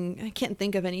anything. I can't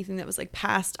think of anything that was like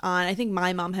passed on. I think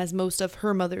my mom has most of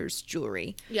her mother's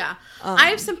jewelry. Yeah. I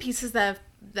have some pieces that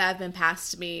have been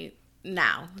passed to me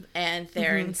now, and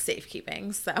they're in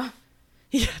safekeeping. So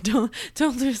yeah, don't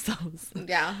lose those.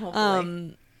 Yeah,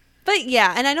 hopefully. But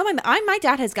yeah, and I know my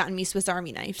dad has gotten me Swiss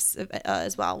Army knives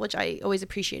as well, which I always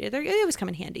appreciated. They always come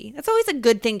in handy. That's always a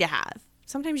good thing to have.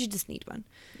 Sometimes you just need one.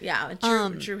 Yeah,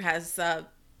 Drew has a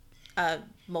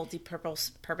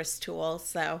multi-purpose tool,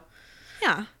 so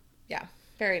yeah,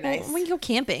 very nice. Well, when you go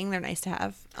camping, they're nice to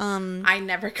have. I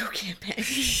never go camping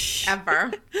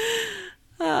ever.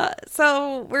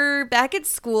 So we're back at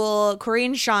school. Corey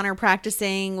and Sean are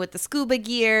practicing with the scuba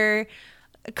gear.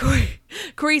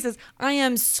 Corey says, "I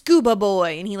am scuba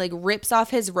boy," and he like rips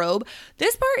off his robe.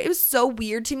 This part, it was so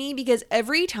weird to me because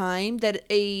every time that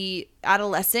a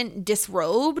adolescent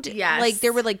disrobed, like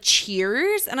there were like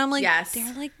cheers, and I'm like,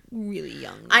 they're like really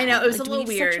young now. I know, it was like, a little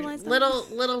weird,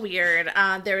 little weird.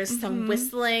 There was some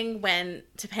whistling when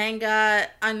Topanga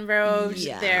unrobed.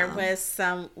 Yeah. There was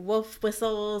some wolf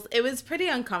whistles. It was pretty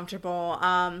uncomfortable.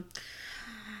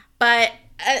 But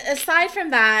aside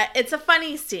from that, it's a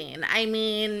funny scene. I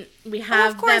mean, we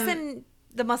have of course, in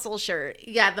the muscle shirt.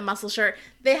 Yeah, the muscle shirt.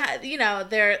 They had,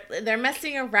 they're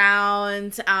messing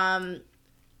around.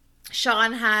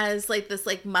 Sean has like this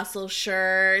like muscle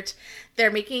shirt.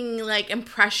 They're making like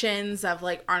impressions of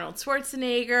like Arnold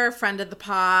Schwarzenegger, friend of the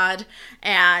pod,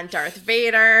 and Darth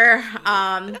Vader.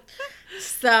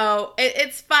 So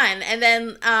it's fun. And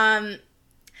then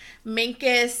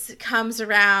Minkus comes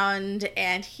around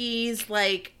and he's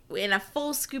like in a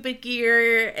full scuba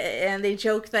gear, and they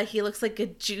joke that he looks like a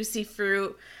juicy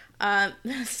fruit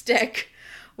stick,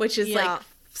 which is like,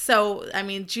 so I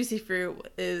mean, juicy fruit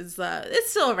is it's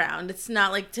still around. It's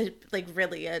not like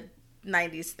really a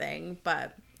 90s thing,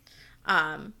 but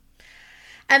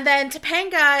and then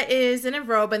Topanga is in a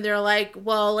robe, and they're like,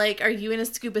 well, like, are you in a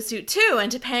scuba suit too?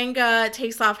 And Topanga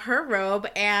takes off her robe,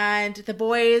 and the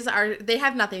boys they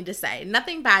have nothing to say.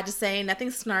 Nothing bad to say, nothing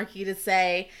snarky to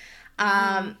say.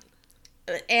 And,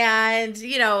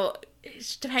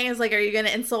 Topanga's like, are you going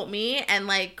to insult me? And,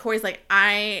 like, Corey's like,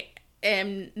 I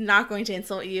am not going to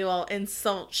insult you. I'll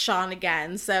insult Sean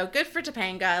again. So good for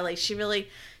Topanga. Like, she really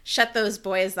shut those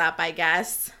boys up, I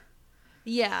guess.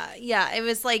 Yeah. It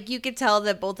was like you could tell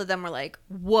that both of them were like,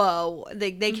 whoa.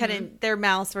 They couldn't, their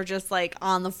mouths were just like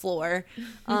on the floor.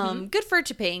 Good for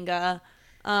Topanga.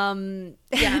 And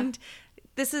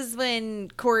this is when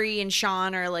Corey and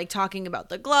Sean are like talking about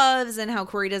the gloves and how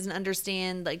Corey doesn't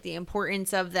understand like the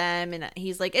importance of them. And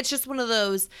he's like, it's just one of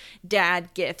those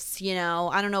dad gifts,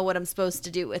 I don't know what I'm supposed to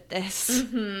do with this.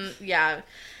 Yeah.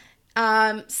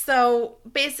 So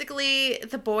basically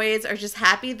the boys are just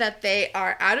happy that they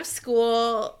are out of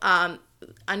school,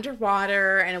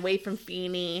 underwater and away from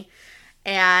Feeny.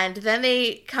 And then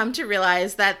they come to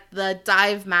realize that the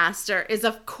dive master is,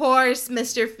 of course,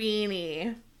 Mr.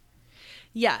 Feeny.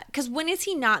 Yeah, because when is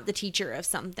he not the teacher of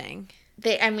something?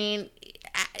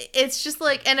 It's just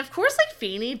like, and of course, like,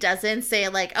 Feeny doesn't say,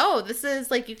 like, oh, this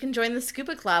is, like, you can join the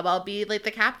scuba club. I'll be, like,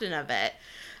 the captain of it.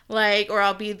 Like, or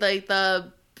I'll be, like,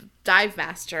 the dive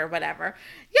master or whatever.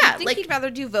 Yeah, I think he'd rather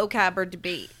do vocab or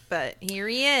debate, but here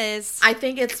he is. I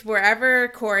think it's wherever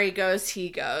Corey goes, he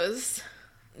goes.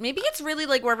 Maybe it's really,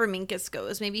 like, wherever Minkus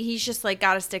goes. Maybe he's just, like,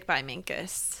 gotta stick by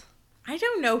Minkus. I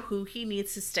don't know who he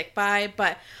needs to stick by,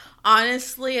 but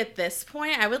honestly, at this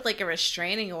point, I would like a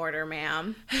restraining order,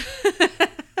 ma'am.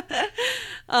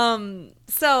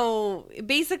 So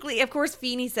basically, of course,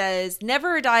 Feeny says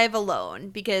never dive alone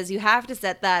because you have to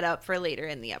set that up for later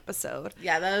in the episode.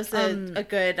 Yeah, that was a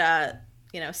good,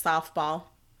 softball.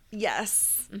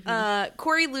 Yes.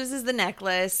 Corey loses the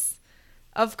necklace.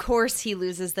 Of course, he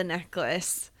loses the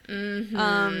necklace.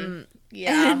 Yeah.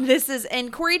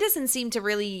 And Corey doesn't seem to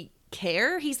really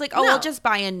care. He's like, oh, I'll just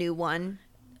buy a new one.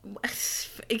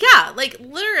 Yeah, like,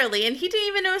 literally. And he didn't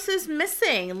even notice it was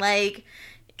missing. Like,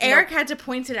 Eric had to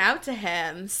point it out to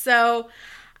him. So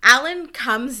Alan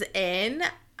comes in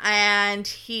and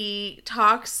he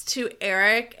talks to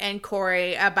Eric and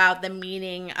Corey about the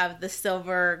meaning of the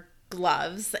silver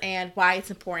gloves and why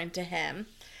it's important to him.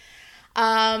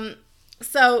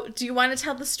 So do you want to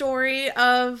tell the story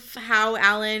of how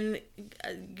Alan,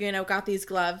 got these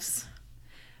gloves?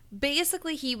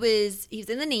 Basically, he was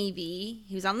in the Navy.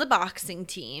 He was on the boxing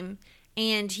team,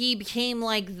 and he became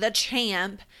like the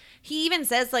champ. He even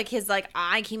says like his like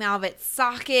eye came out of its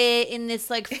socket in this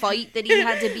like fight that he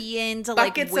had to be in to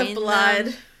like win. Buckets of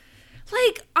blood.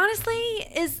 Like,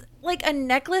 honestly, like a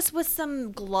necklace with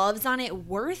some gloves on it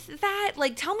worth that?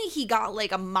 Like, tell me he got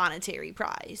like a monetary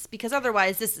prize, because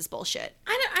otherwise this is bullshit.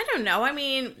 I don't know. I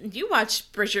mean, you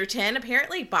watch Bridgerton.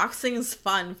 Apparently boxing is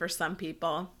fun for some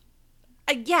people.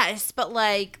 Yes, but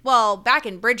like, well, back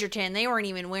in Bridgerton, they weren't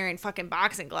even wearing fucking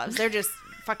boxing gloves. They're just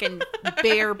fucking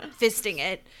bare fisting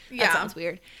it. That sounds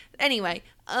weird. Anyway,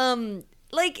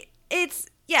 like, it's,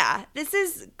 yeah, this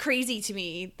is crazy to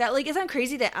me. That, like, it's not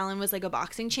crazy that Alan was, like, a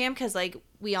boxing champ, because, like,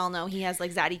 we all know he has,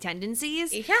 like, zaddy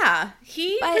tendencies. Yeah,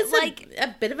 he was, like,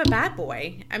 a bit of a bad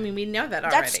boy. I mean, we know that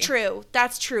already.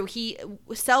 That's true. He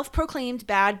self-proclaimed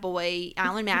bad boy,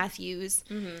 Alan Matthews.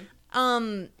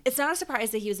 Mm-hmm. It's not a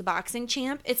surprise that he was a boxing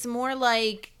champ. It's more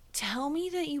like, tell me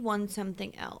that you won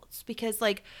something else, because,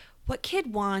 like, what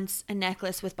kid wants a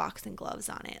necklace with boxing gloves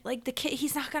on it? Like, the kid,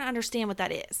 he's not going to understand what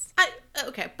that is.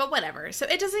 Okay, but whatever. So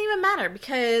it doesn't even matter,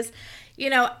 because, you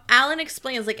know, Alan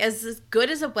explains, like, as good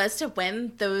as it was to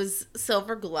win those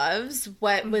silver gloves,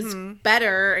 what was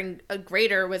better and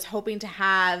greater was hoping to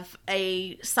have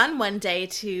a son one day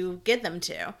to give them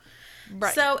to.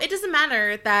 Right. So it doesn't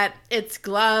matter that it's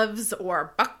gloves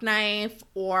or buck knife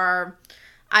or,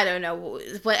 I don't know,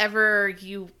 whatever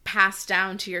you pass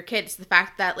down to your kids. The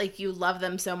fact that, like, you love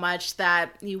them so much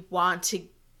that you want to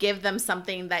give them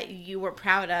something that you were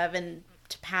proud of and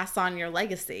to pass on your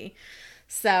legacy.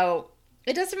 So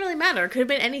it doesn't really matter. It could have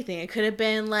been anything. It could have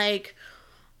been, like,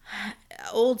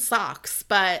 old socks.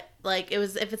 But, like, it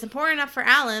was, if it's important enough for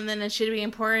Alan, then it should be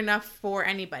important enough for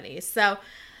anybody. So,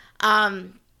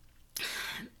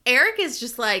 Eric is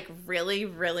just, like, really,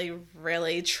 really,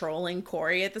 really trolling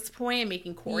Corey at this point and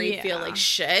making Corey feel like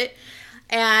shit.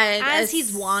 And as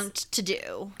he's wont to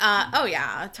do. Oh,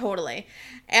 yeah, totally.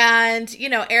 And, you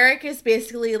know, Eric is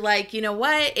basically like, you know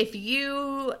what? If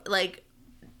you, like,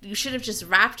 you should have just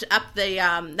wrapped up the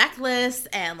necklace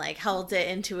and, like, held it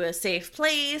into a safe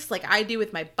place like I do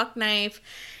with my buck knife.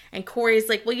 And Corey's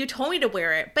like, well, you told me to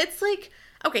wear it. But it's like,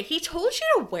 okay, he told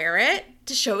you to wear it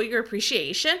to show your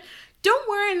appreciation. Don't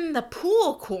wear it in the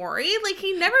pool, Corey. Like,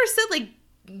 he never said, like,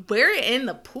 wear it in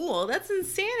the pool. That's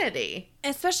insanity.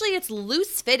 Especially it's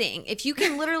loose fitting. If you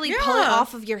can literally pull it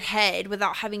off of your head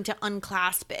without having to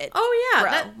unclasp it. Oh, yeah.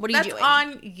 Bro, what are you doing? That's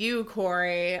on you,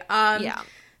 Corey. Yeah.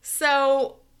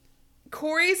 So,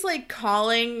 Corey's, like,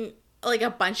 calling, like, a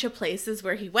bunch of places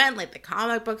where he went, like the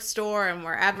comic book store and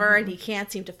wherever, and he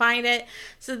can't seem to find it.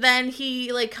 So then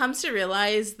he, like, comes to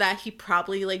realize that he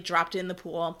probably, like, dropped it in the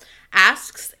pool,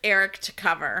 asks Eric to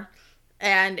cover,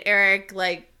 and Eric,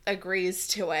 like, agrees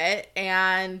to it.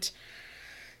 And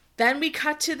then we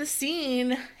cut to the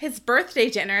scene, his birthday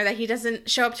dinner, that he doesn't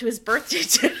show up to his birthday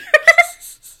dinner.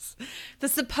 The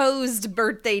supposed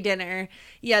birthday dinner.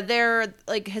 Yeah, they're,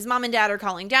 like, his mom and dad are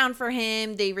calling down for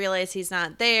him. They realize he's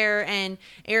not there, and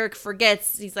Eric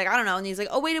forgets. He's like, I don't know. And he's like,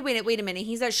 oh, wait a minute.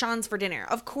 He's at Sean's for dinner.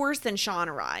 Of course, then Sean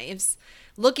arrives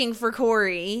looking for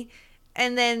Corey.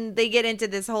 And then they get into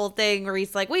this whole thing where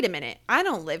he's like, wait a minute. I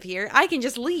don't live here. I can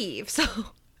just leave. So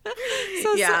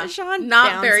yeah, Sean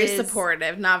not very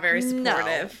supportive.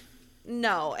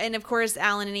 No, and of course,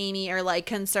 Alan and Amy are, like,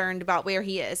 concerned about where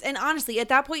he is. And honestly, at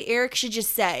that point, Eric should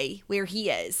just say where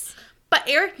he is. But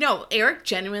Eric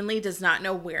genuinely does not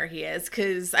know where he is,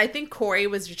 because I think Corey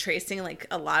was retracing, like,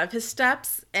 a lot of his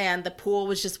steps, and the pool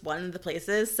was just one of the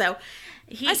places. So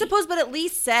I suppose, but at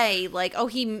least say, like, oh,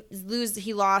 he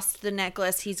lost the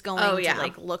necklace. He's going to,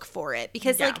 like, look for it.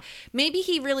 Because, like, maybe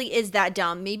he really is that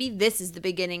dumb. Maybe this is the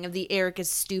beginning of the Eric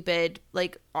is stupid,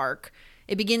 like, arc.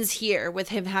 It begins here with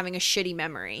him having a shitty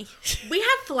memory. We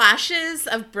have flashes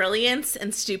of brilliance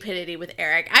and stupidity with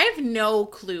Eric. I have no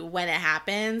clue when it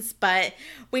happens, but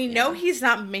we know he's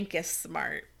not Minkus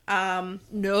smart.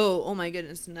 No. Oh my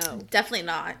goodness, no. Definitely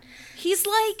not. He's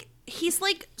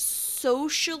like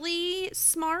socially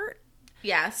smart.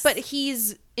 Yes. But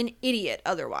he's an idiot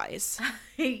otherwise.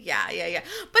 Yeah.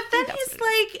 But then he's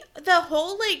like, the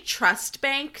whole, like, trust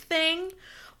bank thing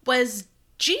was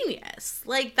genius.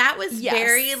 Like, that was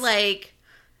very, like,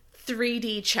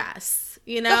 3D chess,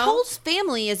 you know? The whole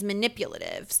family is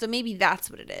manipulative, so maybe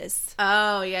that's what it is.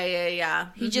 Oh, yeah.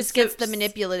 He just gets the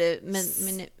manipulation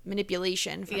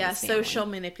from his family. Social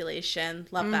manipulation.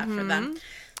 Love that for them.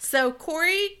 So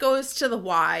Corey goes to the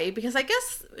Y, because I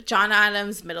guess John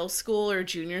Adams Middle School or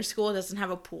Junior School doesn't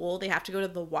have a pool. They have to go to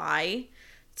the Y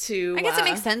to... I guess it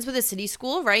makes sense with a city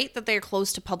school, right? That they're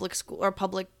close to public school or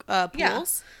public pools. Yeah.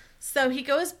 So he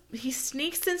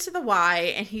sneaks into the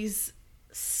Y, and he's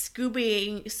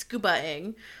scubaing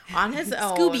on his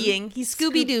own. He's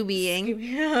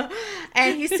Scooby-Doobying.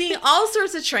 And he's seeing all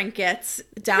sorts of trinkets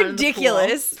down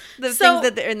ridiculous. In the pool. Things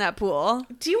that they're in that pool.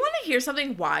 Do you want to hear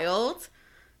something wild?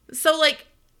 So, like,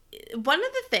 one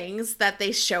of the things that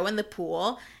they show in the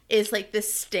pool is like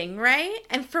this stingray,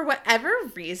 and for whatever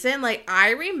reason, like I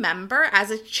remember as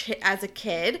a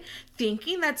kid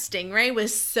thinking that stingray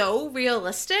was so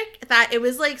realistic that it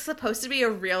was like supposed to be a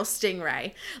real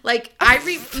stingray. Like I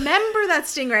remember that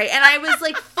stingray, and I was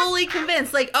like fully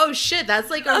convinced, like, oh shit, that's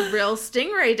like a real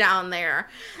stingray down there.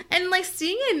 And like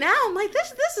seeing it now, I'm like,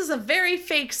 this is a very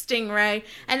fake stingray,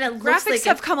 and it looks graphics like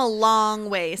have come a long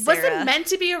way, Sarah. Was it meant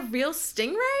to be a real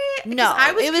stingray? No,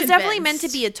 it was definitely meant to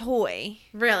be a toy.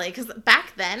 Really? Because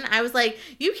back then, I was like,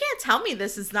 you can't tell me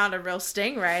this is not a real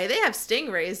stingray. They have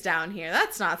stingrays down here.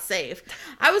 That's not safe.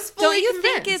 I was fully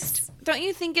convinced. Don't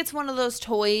you think it's one of those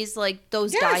toys, like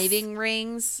those diving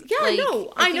rings? Yeah, like,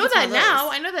 no. I know that now.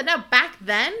 I know that now. Back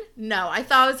then, no. I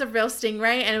thought it was a real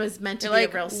stingray, and it was meant to be a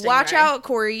real stingray. Watch out,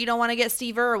 Corey. You don't want to get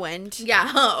Steve Irwin. Yeah.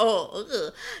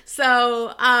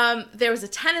 So, there was a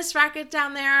tennis racket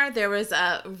down there. There was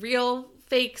a real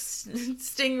fake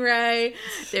stingray.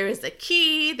 There was a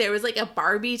key. There was like a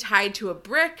Barbie tied to a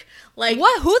brick. Like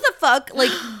what? Who the fuck?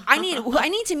 Like I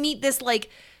need to meet this like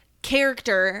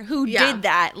character who did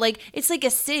that. Like it's like a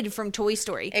Sid from Toy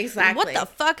Story. Exactly. What the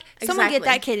fuck? Someone get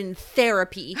that kid in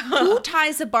therapy. Who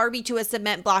ties a Barbie to a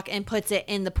cement block and puts it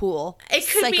in the pool? It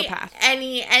could Psychopath.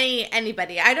 Be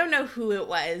anybody. I don't know who it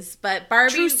was, but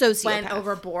Barbie went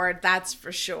overboard. That's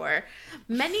for sure.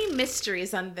 Many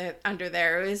mysteries under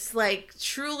there. It was like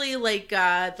truly like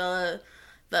the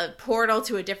portal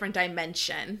to a different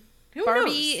dimension. Who Barbie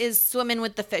knows? is swimming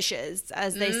with the fishes,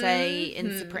 as they say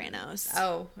in Sopranos.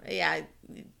 Oh, yeah.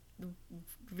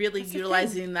 Really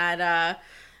utilizing that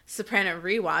Soprano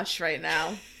rewatch right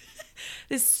now.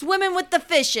 Is swimming with the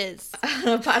fishes.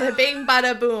 Bada bing,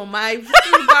 bada boom. I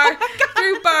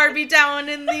threw Barbie down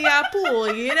in the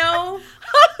pool, you know?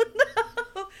 Oh,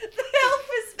 no. The elf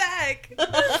is back.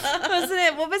 Wasn't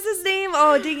it? What was his name?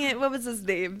 Oh, dang it. What was his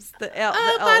name? The elf.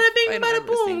 Bada bing, bada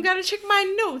boom. Gotta check my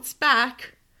notes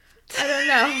back. I don't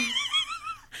know.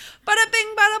 Bada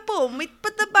bing, bada boom. We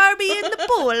put the Barbie in the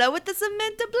pool with the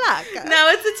cement block. No,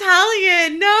 it's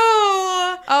Italian.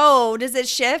 No. Oh, does it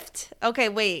shift? Okay,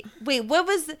 wait. What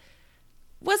was...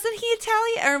 Wasn't he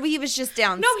Italian? Or he was just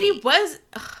downstate? No, he was...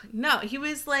 no, he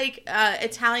was like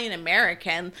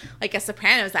Italian-American. Like a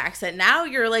Sopranos accent. Now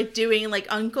you're like doing like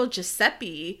Uncle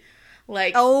Giuseppe.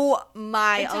 Like... Oh,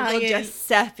 my Italian. Uncle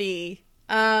Giuseppe.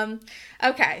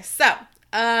 Okay, so...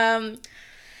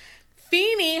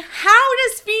 Feeney, how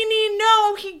does Feeney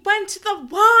know he went to the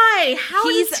Y?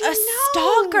 He's does he know?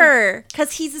 Stalker.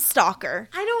 Because he's a stalker.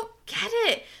 I don't get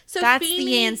it. So that's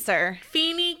the answer.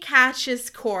 Feeney catches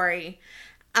Corey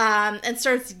and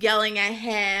starts yelling at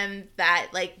him that,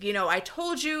 like, you know, I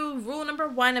told you rule number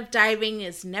 1 of diving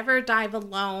is never dive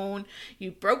alone.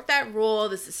 You broke that rule.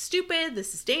 This is stupid.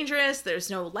 This is dangerous. There's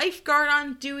no lifeguard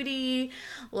on duty.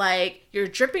 Like, you're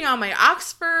dripping on my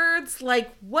Oxfords.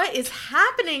 Like, what is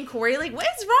happening, Corey? Like, what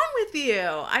is wrong with you?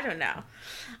 I don't know.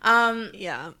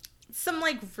 Yeah. Some,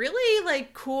 like, really,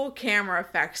 like, cool camera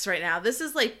effects right now. This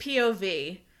is, like,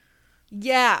 POV.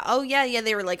 Yeah. Oh, yeah.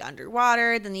 They were like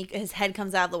underwater. Then his head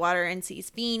comes out of the water and sees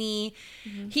Feeney.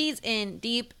 Mm-hmm. He's in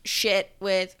deep shit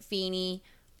with Feeney.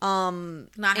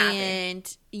 Not happy.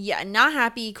 And yeah, not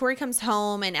happy. Corey comes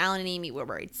home and Alan and Amy were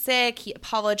worried sick. He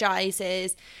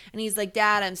apologizes and he's like,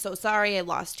 Dad, I'm so sorry. I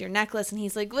lost your necklace. And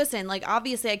he's like, listen, like,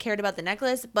 obviously I cared about the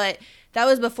necklace, but that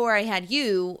was before I had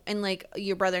you and like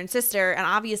your brother and sister. And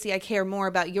obviously I care more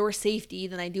about your safety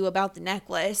than I do about the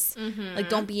necklace. Mm-hmm. Like,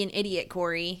 don't be an idiot,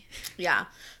 Corey. Yeah.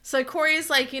 So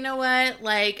Corey's like, you know what?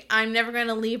 Like, I'm never going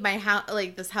to leave my house,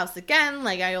 like this house again.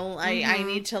 Like I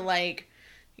need to like,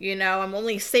 you know, I'm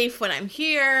only safe when I'm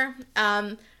here.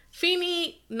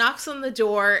 Feeney knocks on the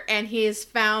door and he has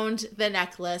found the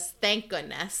necklace. Thank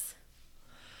goodness.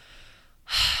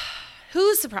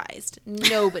 Who's surprised?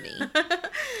 Nobody.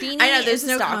 Feeney I know, there's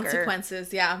no stalker.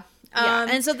 consequences. Yeah.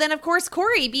 And so then, of course,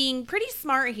 Corey, being pretty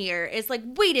smart here, is like,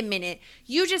 wait a minute.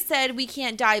 You just said we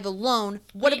can't dive alone.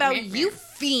 What about you,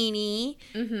 Feeney?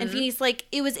 Mm-hmm. And Feeney's like,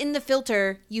 it was in the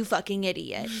filter, you fucking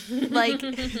idiot. Like,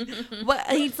 what?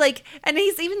 He's like, and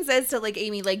he even says to, like,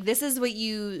 Amy, like, this is what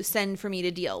you send for me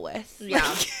to deal with. Yeah.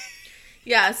 Like,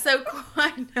 yeah, so,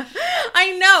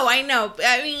 I know.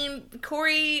 I mean,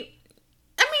 Corey,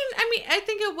 I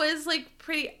think it was, like,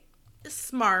 pretty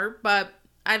smart, but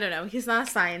I don't know. He's not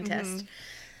a scientist. Mm-hmm.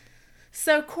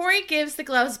 So Corey gives the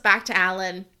gloves back to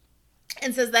Alan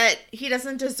and says that he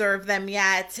doesn't deserve them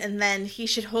yet, and then he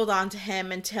should hold on to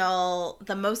him until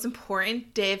the most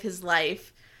important day of his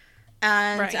life.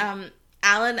 And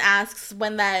Alan asks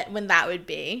when that would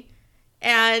be.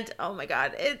 And oh my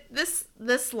god,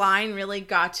 this line really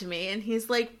got to me. And he's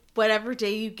like, whatever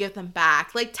day you give them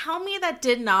back. Like, tell me that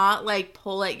did not like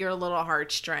pull at your little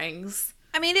heartstrings.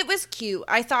 I mean, it was cute.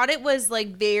 I thought it was like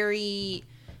very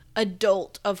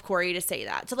adult of Corey to say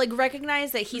that, to like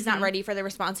recognize that he's not ready for the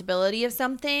responsibility of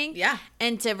something,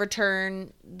 and to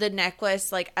return the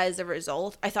necklace like as a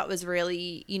result. I thought was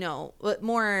really, you know,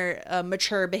 more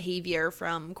mature behavior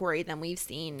from Corey than we've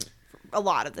seen a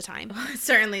lot of the time.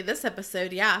 Certainly this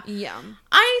episode, yeah.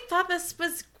 I thought this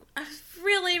was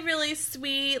really, really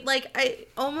sweet. Like, I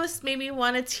almost made me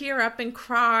want to tear up and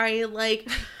cry. Like,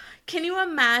 can you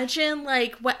imagine,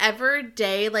 like, whatever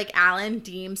day, like, Alan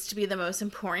deems to be the most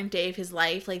important day of his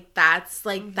life, like, that's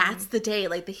the day,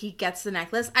 like, that he gets the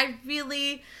necklace. I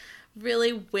really,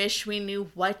 really wish we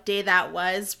knew what day that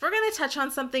was. We're going to touch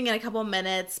on something in a couple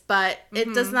minutes, but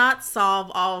it does not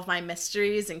solve all of my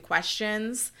mysteries and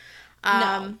questions.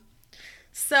 No.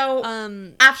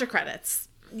 So, after credits.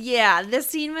 Yeah, this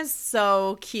scene was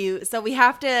so cute. So we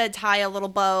have to tie a little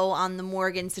bow on the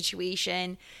Morgan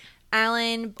situation.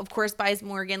 Alan, of course, buys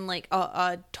Morgan like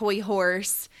a toy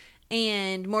horse,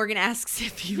 and Morgan asks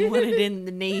if he wanted it in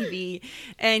the Navy,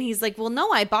 and he's like, well,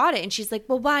 no, I bought it. And she's like,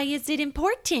 well, why is it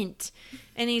important?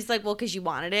 And he's like, well, because you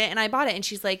wanted it and I bought it. And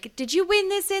she's like, did you win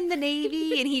this in the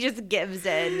Navy? And he just gives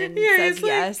in and says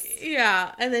yes.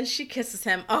 Yeah, and then she kisses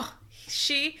him. Oh,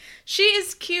 she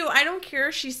is cute. I don't care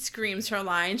if she screams her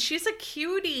lines. She's a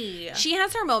cutie. She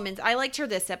has her moments. I liked her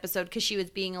this episode because she was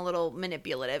being a little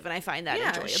manipulative, and I find that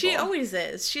enjoyable. She always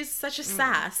is. She's such a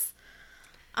sass.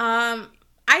 I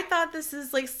thought this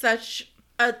is like such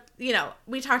a, you know,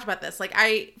 we talked about this. Like,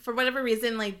 for whatever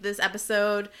reason, like, this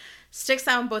episode sticks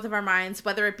out in both of our minds,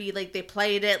 whether it be like they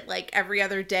played it like every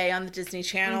other day on the Disney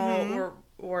Channel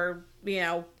or you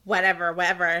know,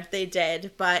 whatever they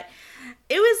did. But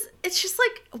it's just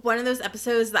like one of those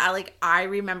episodes that I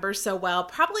remember so well.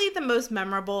 Probably the most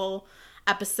memorable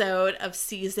episode of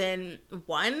season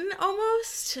 1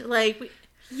 almost. Like,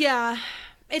 yeah.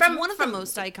 It's one of the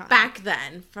most iconic.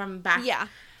 From back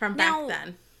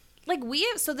then. Like,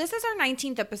 so this is our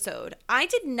 19th episode. I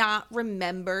did not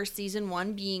remember season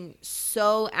 1 being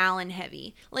so Alan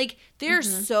heavy. Like,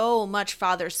 there's so much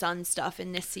father-son stuff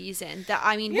in this season that,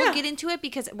 I mean, we'll get into it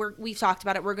because we've talked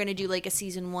about it. We're going to do like a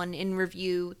season 1 in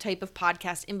review type of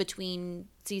podcast in between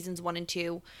seasons 1 and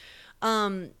 2.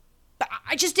 But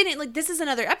I just didn't, like, this is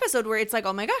another episode where it's like,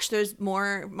 oh my gosh, there's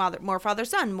more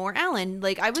father-son, more Alan.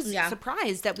 Like, I was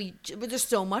surprised that there's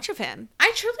so much of him.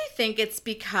 I truly think it's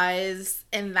because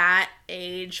in that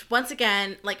age, once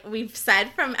again, like we've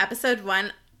said from episode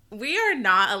 1, we are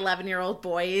not 11-year-old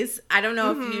boys. I don't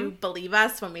know if you believe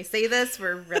us when we say this.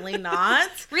 We're really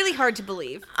not. Really hard to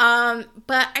believe. But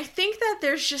I think that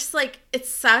there's just, like, it's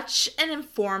such an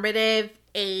informative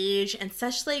age and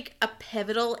such like a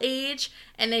pivotal age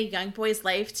in a young boy's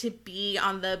life to be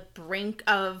on the brink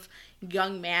of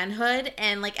young manhood,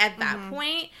 and like at that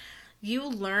point you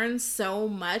learn so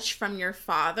much from your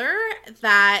father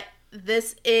that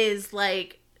this is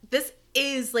like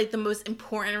the most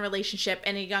important relationship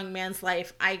in a young man's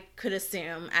life, I could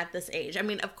assume, at this age. I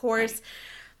mean, of course,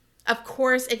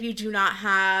 if you do not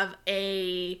have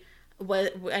a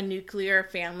nuclear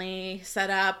family set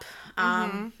up,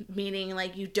 meaning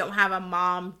like you don't have a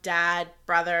mom, dad,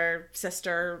 brother,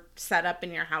 sister set up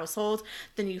in your household,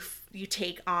 then you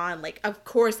take on, like, of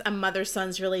course a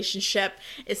mother-son's relationship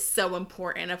is so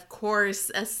important. Of course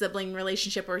a sibling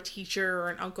relationship or a teacher or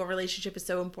an uncle relationship is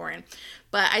so important.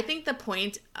 But I think the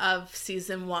point of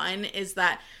season 1 is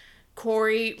that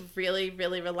Corey really,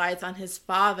 really relies on his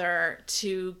father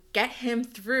to get him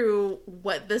through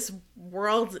what this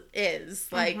world is.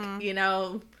 Like, you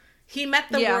know, he met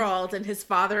the world and his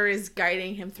father is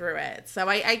guiding him through it. So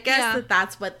I guess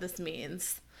that's what this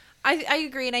means. I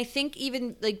agree. And I think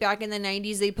even like back in the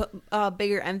 90s, they put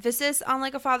bigger emphasis on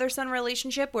like a father-son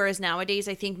relationship. Whereas nowadays,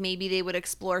 I think maybe they would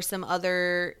explore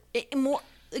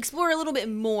explore a little bit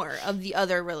more of the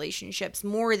other relationships,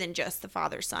 more than just the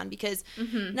father-son, because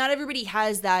not everybody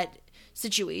has that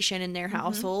situation in their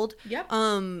household.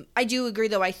 I do agree,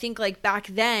 though. I think like back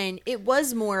then it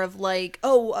was more of like,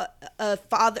 a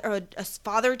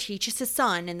father teaches his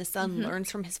son, and the son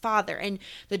learns from his father, and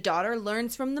the daughter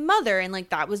learns from the mother, and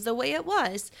like that was the way it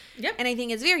was. And I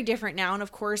think it's very different now. And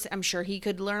of course, I'm sure he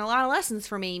could learn a lot of lessons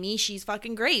from Amy. She's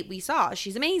fucking great. We saw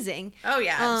she's amazing. Oh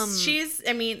yeah,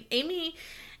 Amy.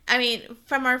 I mean,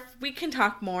 we can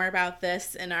talk more about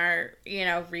this in our, you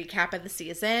know, recap of the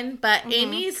season, but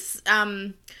Amy's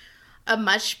a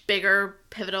much bigger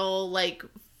pivotal, like,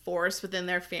 force within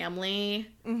their family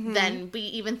than we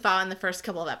even thought in the first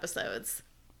couple of episodes.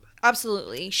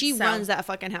 Absolutely. She runs that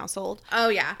fucking household. Oh,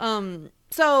 yeah.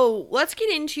 So let's get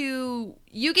into,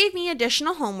 you gave me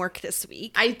additional homework this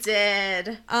week. I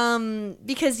did.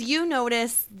 Because you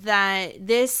noticed that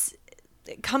this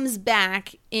comes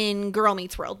back in Girl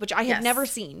Meets World, which I had never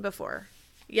seen before.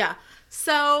 Yeah.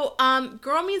 So,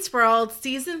 Girl Meets World,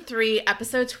 Season 3,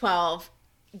 Episode 12,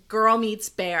 Girl Meets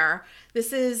Bear.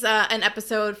 This is an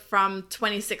episode from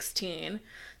 2016.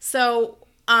 So,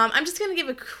 I'm just going to give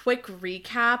a quick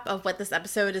recap of what this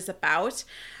episode is about.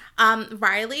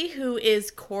 Riley, who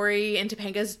is Corey and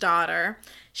Topanga's daughter,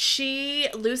 she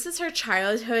loses her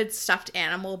childhood stuffed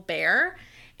animal bear,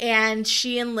 and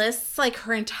she enlists like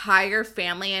her entire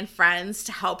family and friends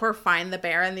to help her find the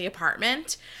bear in the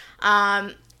apartment.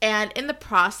 And in the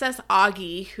process,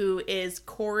 Augie, who is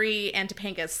Corey and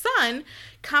Topanga's son,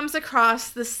 comes across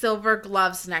the silver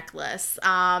gloves necklace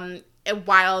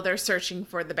while they're searching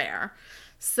for the bear.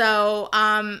 So,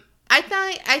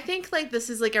 I think like this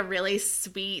is like a really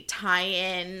sweet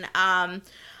tie-in. I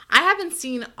haven't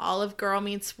seen all of Girl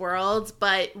Meets World,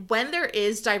 but when there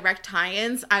is direct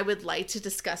tie-ins, I would like to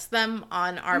discuss them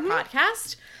on our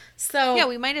podcast. So yeah,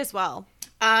 we might as well.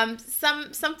 Some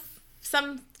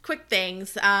quick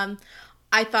things.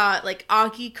 I thought like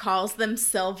Augie calls them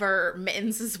silver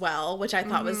mittens as well, which I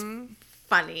thought was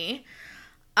funny.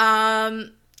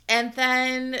 And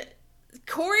then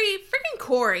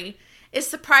Corey is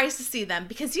surprised to see them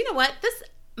because you know what? This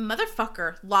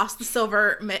motherfucker lost the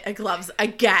silver gloves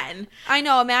again. I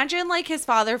know. Imagine like his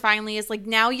father finally is like,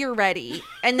 now you're ready.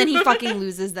 And then he fucking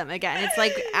loses them again. It's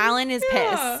like Alan is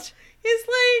pissed. He's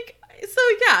like,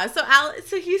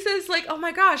 so he says like, oh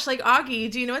my gosh, like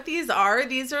Augie, do you know what these are?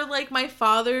 These are like my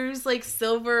father's like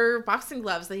silver boxing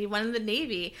gloves that he won in the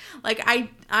Navy. Like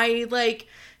I like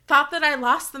thought that I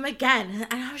lost them again.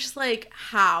 And I was just like,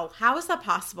 how is that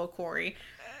possible, Corey?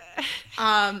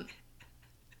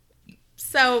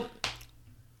 So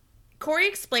Corey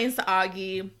explains to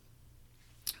Augie,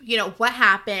 you know, what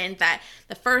happened, that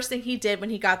the first thing he did when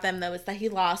he got them, though, was that he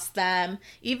lost them,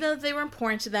 even though they were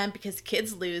important to them because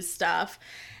kids lose stuff.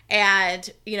 And,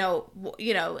 you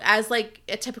know, as like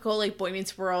a typical like Boy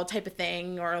Meets World type of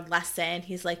thing or lesson,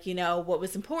 he's like, you know, what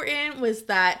was important was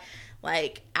that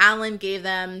like Alan gave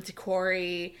them to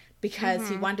Corey because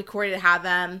he wanted Corey to have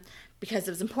them, because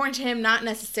it was important to him, not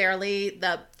necessarily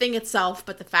the thing itself,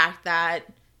 but the fact that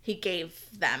he gave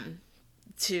them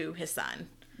to his son.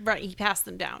 Right, he passed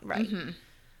them down, right.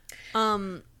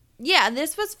 Yeah,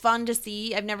 this was fun to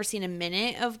see. I've never seen a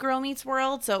minute of Girl Meets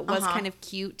World, so it was kind of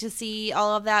cute to see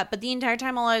all of that. But the entire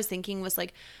time, all I was thinking was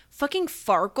like, fucking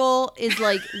Farkle is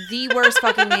like the worst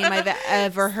fucking name I've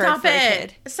ever heard for a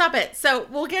kid. Stop it. So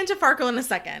we'll get into Farkle in a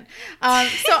second.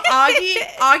 So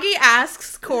Augie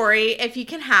asks Corey if he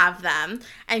can have them.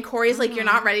 And Corey's like, you're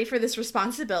not ready for this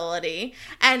responsibility.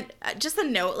 And just a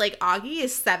note, like Augie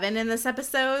is 7 in this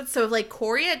episode. So if like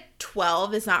Corey at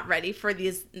 12 is not ready for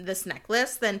this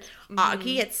necklace, then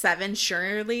Augie at 7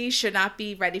 surely should not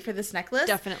be ready for this necklace.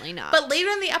 Definitely not. But later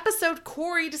in the episode,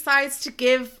 Corey decides to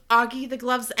give Augie the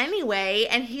gloves anyway,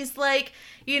 and he's like,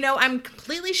 you know, I'm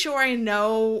completely sure I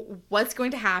know what's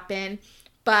going to happen,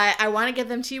 but I want to give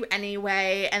them to you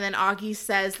anyway. And then Augie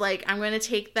says like, I'm going to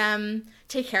take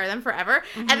care of them forever.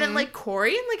 And then like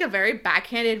Corey in like a very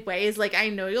backhanded way is like, I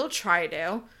know you'll try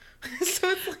to. So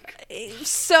it's like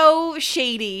so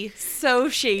shady.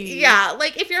 Yeah,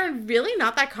 like if you're really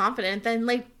not that confident, then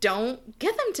like don't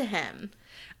give them to him.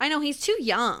 I know, he's too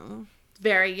young.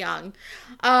 Very young.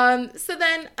 So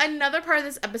then another part of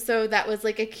this episode that was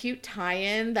like a cute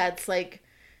tie-in that's like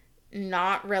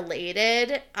not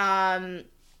related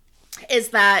is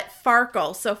that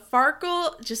Farkle. So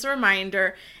Farkle, just a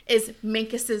reminder, is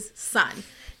Minkus's son.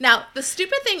 Now, the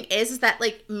stupid thing is that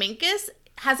like Minkus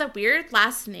has a weird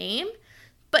last name,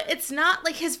 but it's not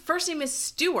like his first name is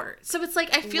Stuart. So it's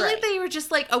like, I feel like they were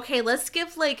just like, okay, let's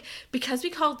give like, because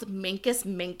we called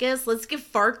Minkus, let's give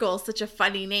Farkle such a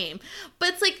funny name. But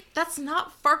it's like, that's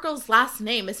not Farkle's last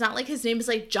name. It's not like his name is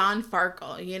like John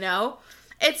Farkle, you know?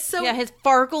 It's so... Yeah, his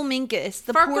Farkle Minkus.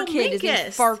 The poor kid is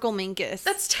named Farkle Minkus.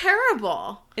 That's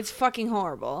terrible. It's fucking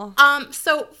horrible.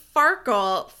 So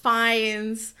Farkle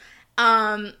finds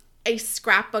a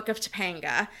scrapbook of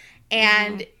Topanga,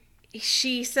 and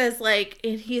she says, like,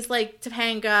 and he's like,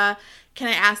 Topanga, can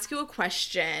I ask you a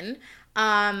question?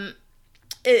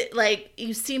 Like,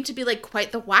 you seem to be, like,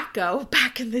 quite the wacko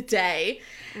back in the day.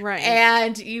 Right.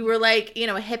 And you were, like, you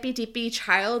know, a hippy-dippy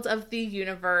child of the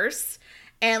universe.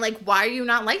 And, like, why are you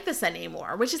not like this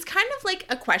anymore? Which is kind of, like,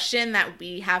 a question that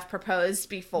we have proposed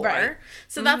before. Right.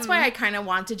 So that's why I kind of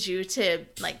wanted you to,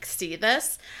 like, see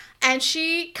this. And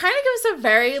she kind of gives a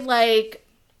very, like,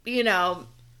 you know...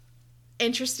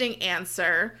 interesting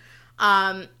answer.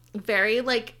 Very,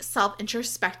 like,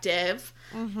 self-introspective.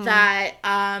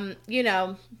 That, you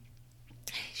know,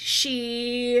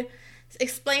 she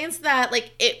explains that,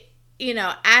 like, it, you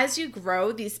know, as you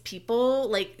grow, these people,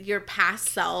 like, your past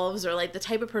selves or, like, the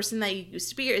type of person that you used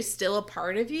to be is still a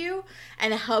part of you,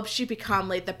 and it helps you become,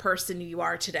 like, the person you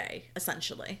are today,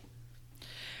 essentially.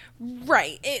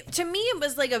 Right. To me, it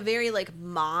was, like, a very, like,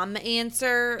 mom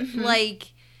answer.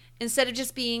 Like, instead of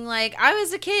just being, like, I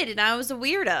was a kid and I was a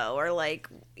weirdo, or, like,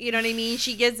 you know what I mean?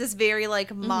 She gives this very,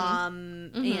 like,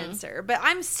 mom answer. But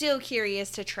I'm still curious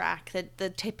to track the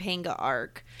Topanga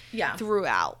arc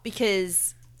throughout,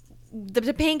 because the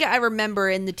Topanga I remember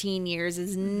in the teen years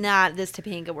is not this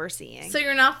Topanga we're seeing. So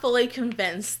you're not fully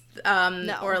convinced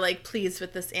No. or, like, pleased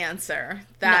with this answer,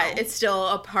 that it's still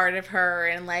a part of her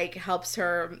and, like, helps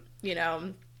her, you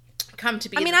know, come to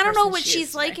be I mean, I don't know what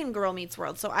she's like in Girl Meets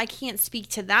World, so I can't speak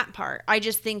to that part. I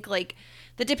just think, like,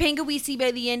 the Topanga we see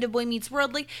by the end of Boy Meets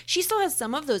World, like, she still has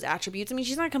some of those attributes. I mean,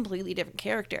 she's not a completely different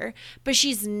character, but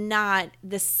she's not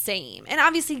the same. And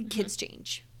obviously, kids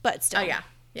change, but still. Oh, yeah.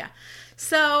 Yeah.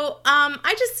 So, I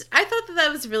thought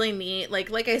that was really neat.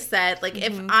 Like I said, like,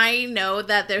 if I know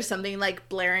that there's something, like,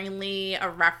 blaringly a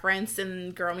reference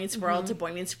in Girl Meets World to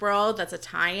Boy Meets World that's a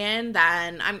tie-in,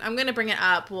 then I'm going to bring it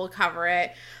up. We'll cover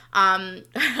it.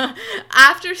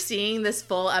 After seeing this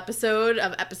full episode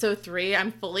of episode 3,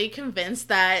 I'm fully convinced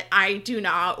that I do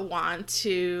not want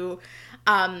to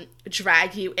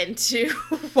drag you into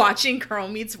watching Girl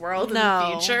Meets World in the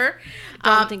future.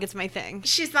 I don't think it's my thing.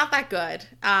 She's not that good.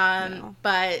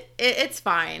 But it's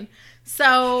fine.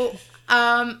 So,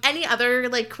 any other,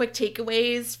 like, quick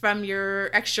takeaways from your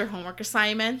extra homework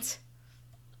assignment?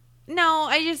 No,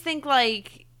 I just think,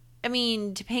 like, I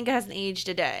mean, Topanga hasn't aged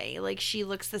a day. Like, she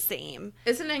looks the same.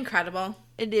 Isn't it incredible?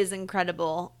 It is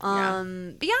incredible.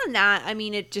 Beyond that, I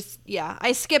mean, it just,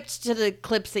 I skipped to the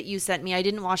clips that you sent me. I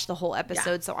didn't watch the whole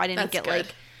episode, so I didn't get,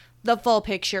 like, the full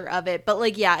picture of it. But,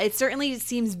 like, it certainly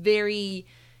seems very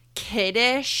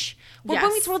kiddish. Well,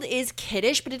 Boy Meets World is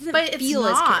kiddish, but it doesn't feel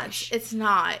as kiddish. It's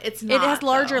not. It has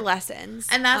larger lessons.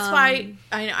 And that's why,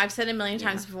 I know I've said it a million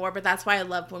times before, but that's why I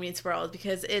love Boy Meets World,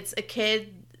 because it's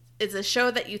a show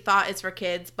that you thought is for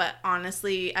kids, but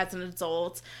honestly, as an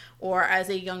adult or as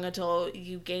a young adult,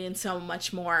 you gain so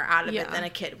much more out of it than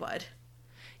a kid would.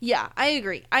 Yeah, I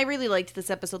agree. I really liked this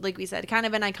episode, like we said. Kind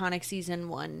of an iconic season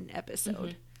 1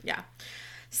 episode. Yeah.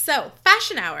 So,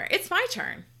 Fashion Hour. It's my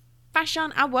turn.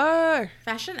 Fashion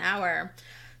Hour.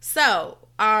 So,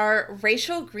 our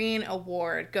Rachel Green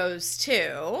Award goes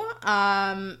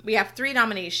to, we have 3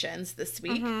 nominations this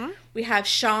week. We have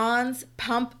Sean's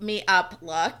Pump Me Up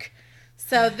look.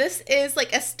 So this is,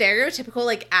 like, a stereotypical,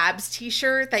 like, abs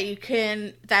t-shirt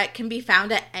that can be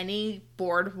found at any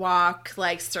boardwalk,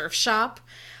 like, surf shop.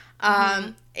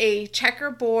 A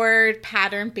checkerboard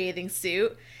pattern bathing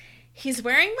suit. He's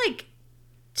wearing, like,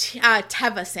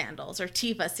 Teva sandals.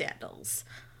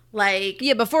 Like,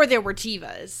 before there were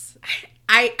Tevas.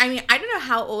 I mean, I don't know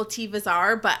how old Tevas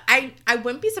are, but I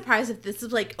wouldn't be surprised if this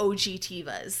is, like, OG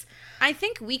Tevas. I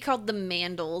think we called them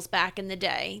mandals back in the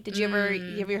day. Did you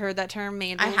ever heard that term,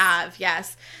 mandals? I have,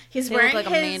 yes. They look like a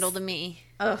mandal to me.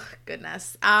 Oh,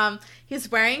 goodness. He's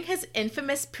wearing his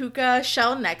infamous puka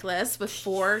shell necklace with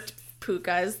 4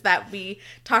 pukas that we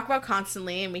talk about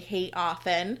constantly and we hate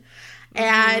often.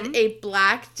 And a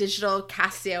black digital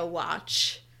Casio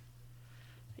watch.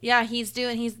 Yeah, he's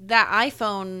that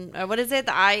iPhone, what is it?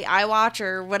 The iWatch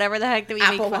or whatever the heck that we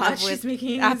Apple make fun Watch. of with She's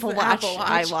making Apple Watch.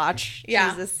 iWatch. iWatch. Yeah.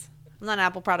 Jesus. I'm not an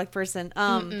Apple product person.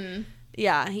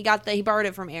 Yeah, he borrowed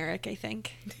it from Eric, I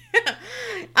think.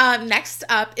 Next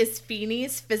up is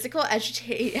Feeney's physical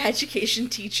education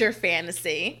teacher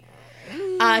fantasy.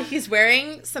 He's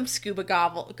wearing some scuba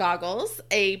goggles,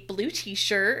 a blue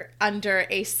t-shirt under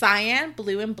a cyan,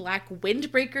 blue, and black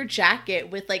windbreaker jacket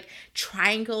with, like,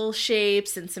 triangle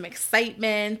shapes and some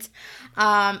excitement,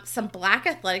 some black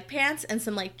athletic pants, and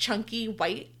some, like, chunky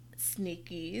white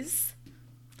sneakies.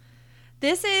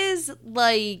 This is,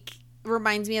 like,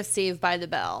 reminds me of Saved by the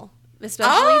Bell.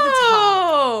 Especially the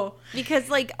top. Because,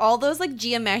 like, all those, like,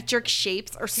 geometric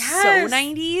shapes are so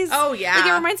 90s. Oh, yeah. Like,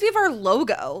 it reminds me of our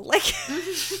logo. Like,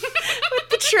 with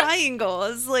the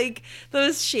triangles. Like,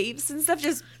 those shapes and stuff,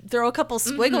 just throw a couple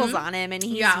squiggles on him, and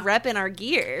he's repping our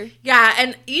gear. Yeah,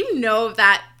 and you know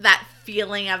that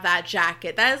feeling of that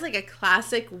jacket. That is, like, a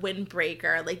classic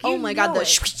windbreaker. Like, oh, my God. The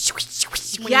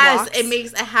yes,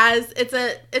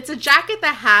 it's a jacket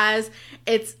that has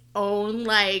its own,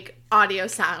 like, audio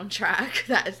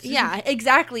soundtrack. Yeah,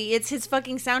 exactly. It's his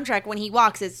fucking soundtrack when he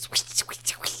walks. It's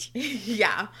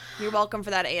Yeah. You're welcome for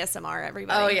that ASMR,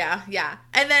 everybody. Oh, yeah, yeah.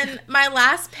 And then my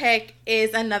last pick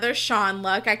is another Sean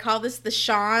look. I call this the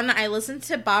Sean. I listen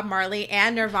to Bob Marley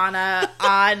and Nirvana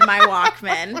on my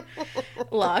Walkman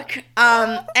look.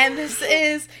 And this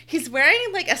is, he's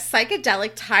wearing like a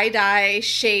psychedelic tie-dye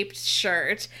shaped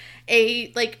shirt.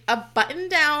 A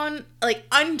button-down, like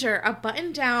under a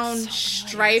button-down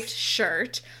striped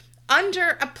shirt.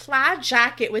 Under a plaid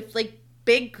jacket with like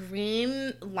big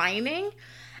green lining.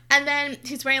 And then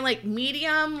he's wearing, like,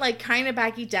 medium, like, kind of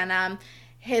baggy denim.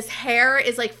 His hair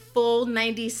is, like, full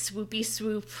 90s swoopy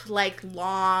swoop, like,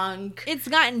 long. It's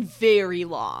gotten very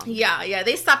long. Yeah.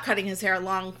 They stopped cutting his hair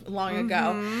long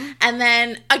ago. And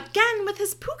then, again, with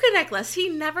his puka necklace, he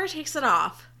never takes it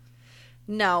off.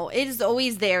 No, it is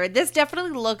always there. This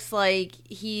definitely looks like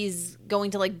he's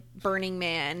going to, like, Burning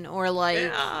Man or,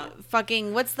 like,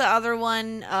 fucking, what's the other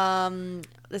one?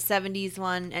 The 70s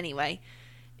one. Anyway.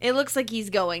 It looks like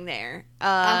he's going there.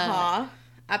 Absolutely.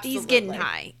 He's getting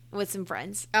high with some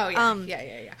friends. Oh, yeah.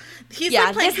 Yeah. He's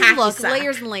like playing this hacky look, sack.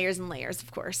 layers and layers and layers,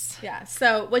 of course. Yeah.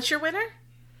 So, what's your winner?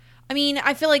 I mean,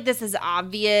 I feel like this is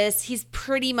obvious. He's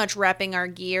pretty much repping our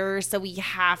gear, so we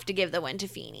have to give the win to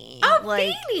Feeney. Oh,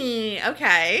 like, Feeney.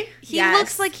 Okay. He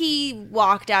looks like he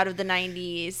walked out of the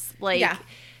 90s. Like,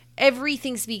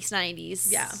 everything speaks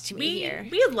 90s to me here.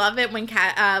 We love it when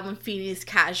Feeney's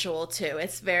casual, too.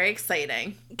 It's very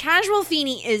exciting. Casual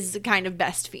Feeney is kind of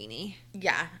best Feeney.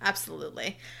 Yeah,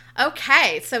 absolutely.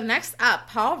 Okay, so next up,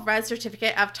 Paul Rudd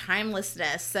Certificate of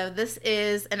Timelessness. So this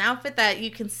is an outfit that you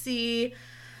can see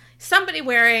somebody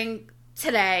wearing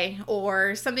today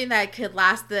or something that could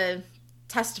last the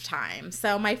test of time.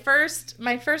 So my first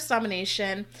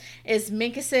nomination is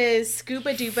Minkus's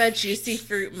Scuba Duba Juicy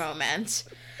Fruit moment.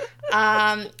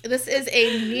 This is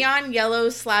a neon yellow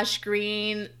 /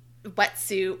 green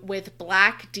wetsuit with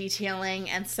black detailing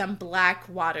and some black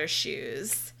water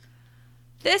shoes.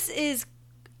 This is,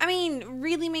 I mean,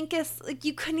 really, Minkus, like,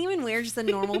 you couldn't even wear just a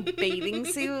normal bathing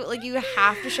suit. Like, you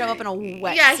have to show up in a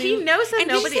wetsuit. Yeah, he knows that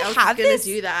nobody else is going to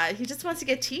do that. He just wants to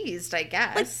get teased, I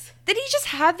guess. Like, did he just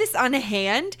have this on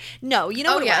hand? No, you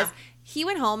know what it was? He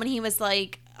went home and he was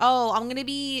like, oh, I'm going to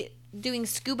be doing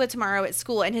scuba tomorrow at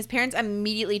school, and his parents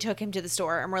immediately took him to the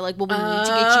store and were like, well, we need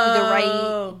to get you the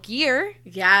right gear.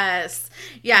 Yes.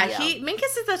 Yeah.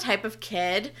 Minkus is the type of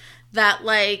kid that,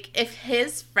 like, if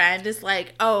his friend is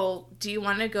like, oh, do you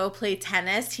want to go play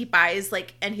tennis? He buys,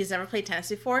 like, and he's never played tennis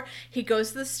before, he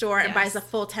goes to the store and buys a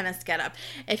full tennis getup.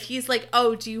 If he's like,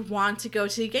 oh, do you want to go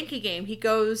to the Yankee game? He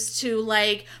goes to,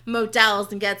 like,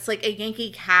 Modell's and gets, like, a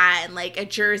Yankee hat and, like, a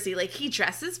jersey. Like, he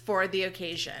dresses for the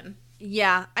occasion.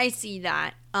 Yeah, I see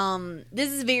that.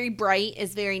 This is very bright.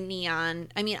 It's very neon.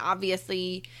 I mean,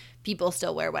 obviously, people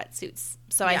still wear wetsuits,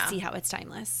 so I see how it's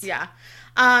timeless. Yeah.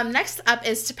 Next up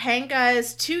is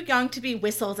Topanga's Too Young to Be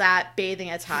Whistled At bathing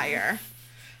attire.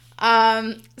 So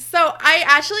I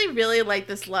actually really like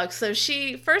this look. So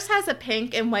she first has a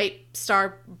pink and white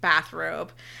star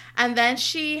bathrobe, and then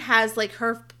she has, like,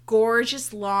 her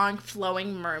gorgeous long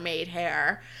flowing mermaid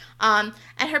hair. And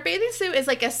her bathing suit is,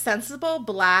 like, a sensible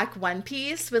black one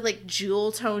piece with, like,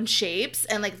 jewel tone shapes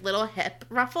and, like, little hip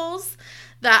ruffles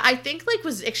that I think, like,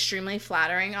 was extremely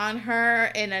flattering on her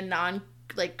in a non,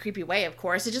 like, creepy way, of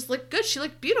course. It just looked good. She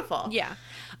looked beautiful. Yeah.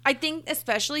 I think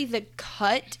especially the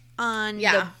cut on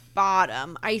the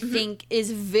bottom, I think,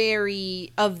 is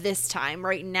very of this time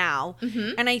right now.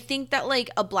 And I think that, like,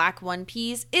 a black one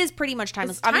piece is pretty much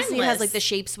timeless. Obviously, it has, like, the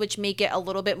shapes which make it a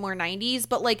little bit more 90s,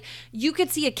 but, like, you could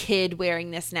see a kid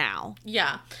wearing this now.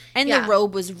 Yeah. And the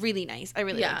robe was really nice. I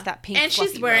really liked that pink and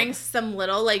she's wearing robe. some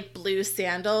little, like, blue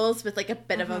sandals with, like, a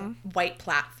bit of a white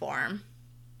platform.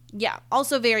 Yeah.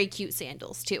 Also very cute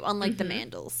sandals, too, unlike the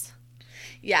mandals.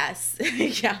 Yes.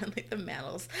 Yeah, like the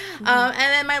medals. And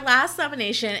then my last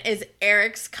nomination is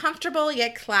Eric's comfortable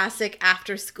yet classic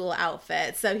after-school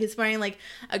outfit. So he's wearing, like,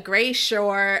 a gray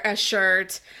shirt,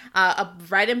 a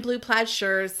red and blue plaid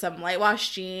shirt, some light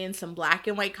wash jeans, some black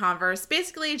and white Converse.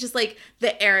 Basically just, like,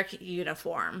 the Eric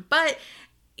uniform. But,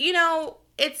 you know,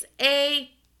 it's a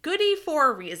goodie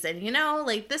for a reason, you know?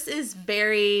 Like, this is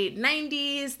very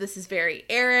 90s. This is very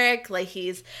Eric. Like,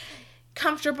 he's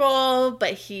comfortable,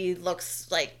 but he looks,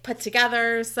 like, put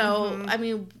together. So, I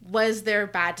mean, was there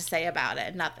bad to say about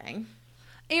it? Nothing.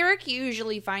 Eric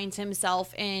usually finds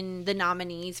himself in the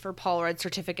nominees for Paul Rudd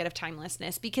Certificate of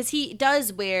Timelessness because he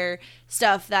does wear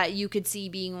stuff that you could see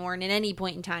being worn at any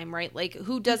point in time, right? Like,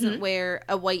 who doesn't wear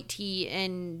a white tee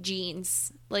and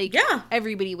jeans? Like,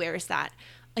 everybody wears that.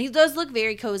 He does look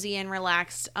very cozy and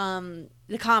relaxed.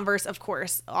 The Converse, of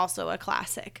course, also a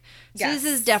classic. So this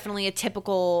is definitely a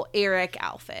typical Eric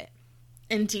outfit.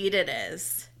 Indeed it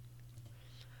is.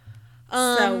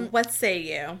 So what say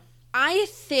you? I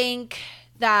think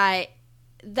that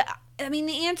the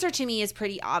answer to me is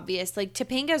pretty obvious. Like,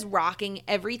 Topanga's rocking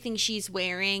everything she's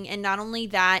wearing, and not only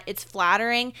that, it's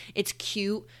flattering, it's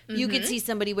cute. You could see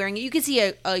somebody wearing it. You could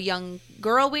see a young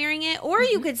girl wearing it, or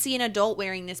you could see an adult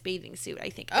wearing this bathing suit, I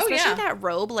think. Especially that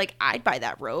robe. Like, I'd buy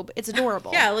that robe. It's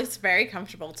adorable. Yeah, it looks very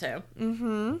comfortable, too.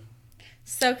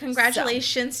 So,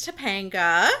 congratulations,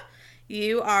 Topanga.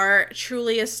 You are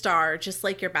truly a star, just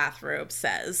like your bathrobe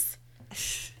says.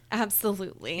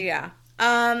 Absolutely. Yeah.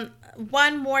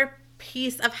 One more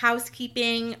piece of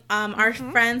housekeeping. Our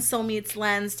friend Soulmates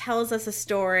Lens tells us a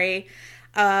story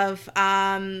of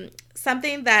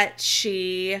something that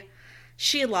she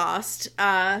lost,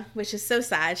 which is so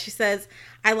sad. She says,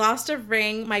 I lost a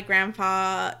ring my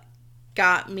grandpa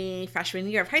got me freshman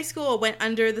year of high school. It went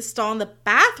under the stall in the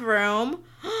bathroom.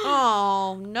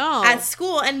 Oh, no. At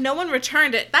school, and no one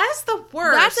returned it. That's the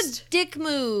worst. That's a dick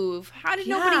move. How did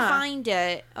nobody find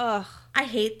it? Ugh. I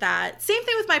hate that. Same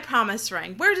thing with my promise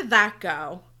ring. Where did that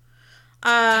go?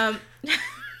 I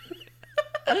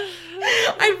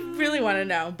really want to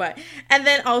know. And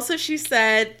then also she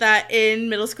said that in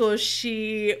middle school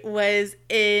she was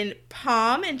in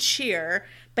pom and cheer,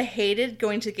 but hated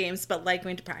going to games but liked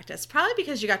going to practice. Probably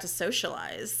because you got to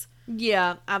socialize.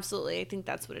 Yeah, absolutely. I think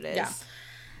that's what it is.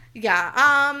 Yeah.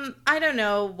 I don't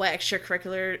know what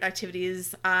extracurricular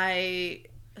activities I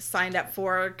signed up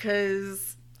for,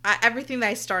 because everything that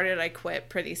I started, I quit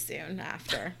pretty soon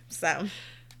after. So,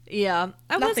 yeah,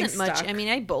 I wasn't stuck. much. I mean,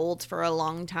 I bowled for a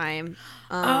long time.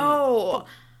 Sorry,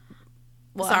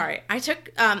 I took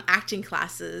acting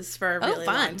classes for a really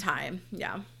long time.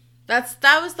 Yeah,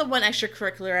 that was the one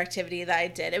extracurricular activity that I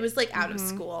did. It was like out of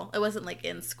school. It wasn't like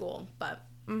in school, but.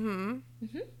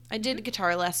 I did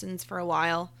guitar lessons for a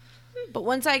while, but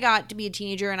once I got to be a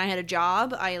teenager and I had a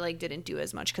job, I didn't do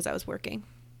as much because I was working.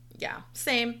 Yeah,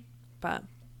 same.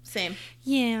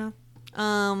 Yeah.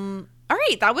 All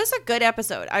right, that was a good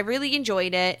episode. I really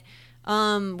enjoyed it. We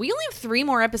only have 3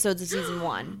 more episodes of season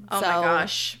 1. Oh my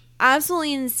gosh.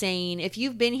 Absolutely insane. If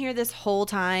you've been here this whole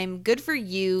time, good for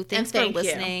you. Thanks for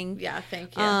listening. Yeah,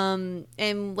 thank you.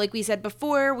 And like we said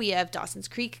before, we have Dawson's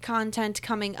Creek content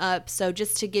coming up. So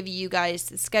just to give you guys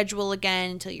the schedule again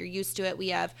until you're used to it, we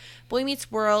have Boy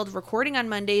Meets World recording on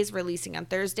Mondays, releasing on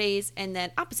Thursdays, and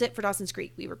then opposite for Dawson's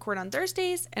Creek. We record on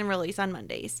Thursdays and release on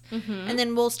Mondays. And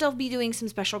then we'll still be doing some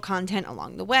special content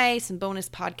along the way, some bonus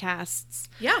podcasts.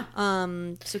 Yeah.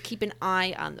 So keep an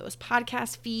eye on those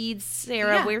podcast feeds.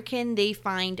 Sarah, where can they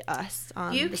find us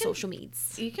on the social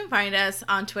medias? You can find us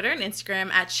on Twitter and Instagram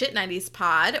at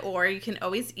shit90spod, or you can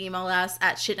always email us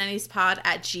at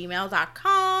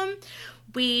shit90spod@gmail.com.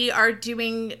 We're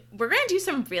going to do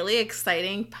some really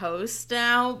exciting posts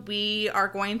now. We are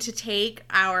going to take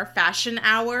our fashion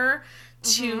hour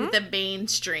to the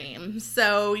mainstream.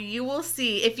 So you will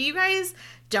see, if you guys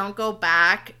don't go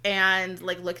back and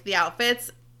look at the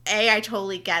outfits, I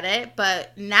totally get it,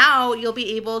 but now you'll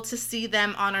be able to see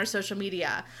them on our social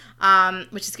media,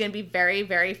 which is going to be very,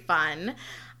 very fun.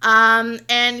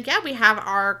 And yeah, we have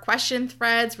our question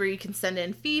threads where you can send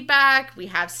in feedback. We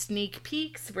have sneak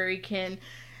peeks where you can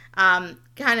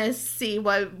kind of see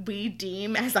what we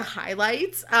deem as a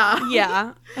highlight. But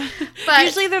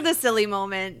usually they're the silly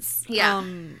moments. Yeah.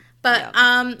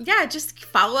 Just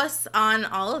follow us on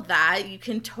all of that. You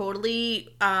can totally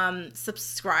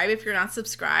subscribe if you're not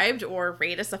subscribed, or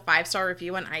rate us a 5-star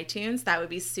review on iTunes. That would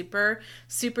be super,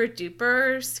 super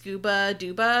duper scuba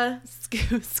dooba.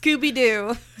 Scooby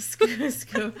Doo.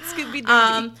 Scooby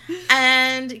Doo.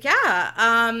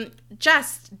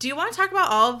 Jess, do you want to talk about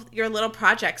all of your little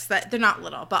projects that they're not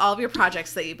little, but all of your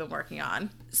projects that you've been working on?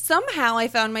 Somehow I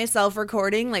found myself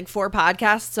recording 4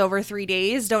 podcasts over 3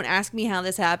 days. Don't ask me how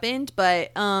this happened,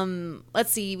 but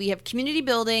let's see. We have Community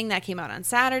Building that came out on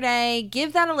Saturday.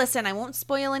 Give that a listen. I won't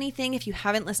spoil anything if you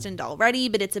haven't listened already,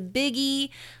 but it's a biggie.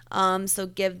 So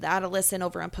give that a listen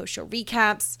over on Post Show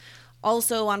Recaps.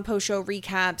 Also on Post Show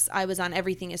Recaps, I was on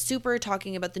Everything is Super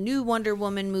talking about the new Wonder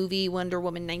Woman movie, Wonder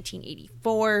Woman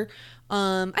 1984.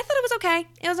 I thought it was okay.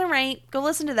 It was all right. Go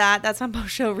listen to that. That's on Post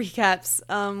Show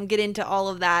Recaps. Get into all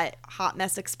of that Hot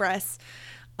Mess Express.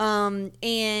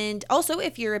 And also,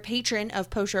 if you're a patron of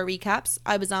Post Show Recaps,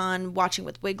 I was on Watching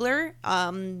with Wiggler.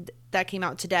 That came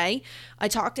out today. I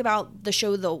talked about the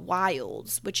show The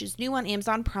Wilds, which is new on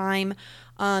Amazon Prime.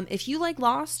 If you like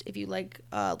Lost, if you like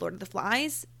Lord of the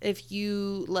Flies, if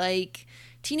you like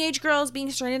teenage girls being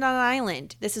stranded on an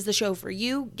island, this is the show for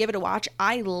you. Give it a watch.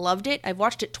 I loved it. I've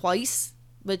watched it twice,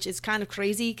 which is kind of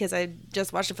crazy because I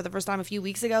just watched it for the first time a few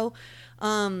weeks ago.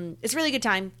 It's a really good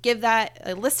time. Give that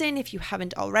a listen if you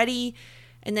haven't already.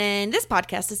 And then this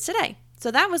podcast is today. So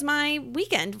that was my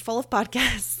weekend full of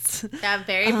podcasts. Yeah,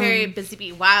 very, very busy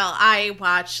bee. While I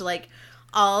watched, like,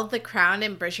 all of The Crown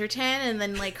and Bridgerton and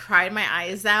then, like, cried my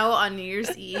eyes out on New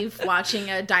Year's Eve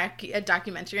watching a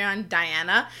documentary on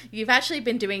Diana. You've actually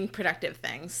been doing productive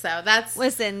things, so that's...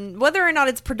 Listen, whether or not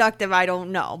it's productive, I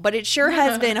don't know, but it sure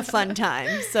has been a fun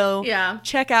time. So yeah,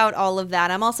 check out all of that.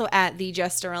 I'm also at the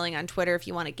Jess Sterling on Twitter if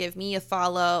you want to give me a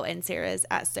follow, and Sarah's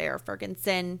at Sarah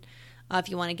Ferguson if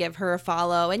you want to give her a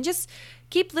follow. And just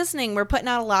keep listening. We're putting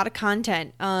out a lot of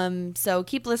content. So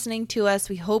keep listening to us.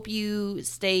 We hope you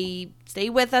stay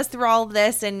with us through all of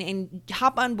this and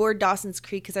hop on board Dawson's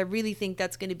Creek, because I really think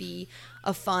that's going to be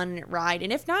a fun ride.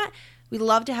 And if not, we'd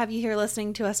love to have you here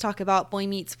listening to us talk about Boy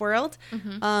Meets World.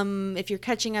 Mm-hmm. If you're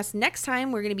catching us next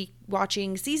time, we're going to be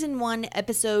watching season 1,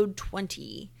 episode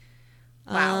 20.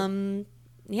 Wow.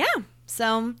 Yeah.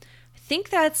 So I think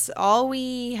that's all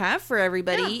we have for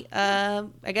everybody. Yeah.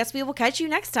 I guess we will catch you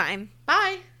next time.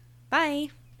 Bye.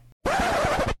 Bye.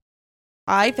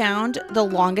 I found the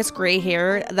longest gray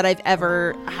hair that I've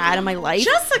ever had in my life.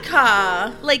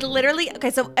 Jessica! Like, literally,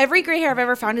 okay, so every gray hair I've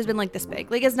ever found has been, like, this big.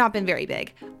 Like, it's not been very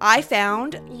big. I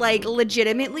found, like,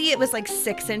 legitimately, it was, like,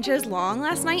 6 inches long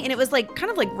last night, and it was, like, kind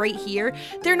of, like, right here.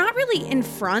 They're not really in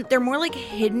front. They're more, like,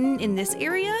 hidden in this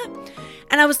area.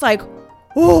 And I was like,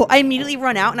 oh, I immediately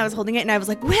run out, and I was holding it, and I was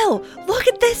like, Will, look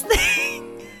at this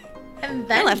thing! And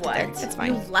then I left what? it there. It's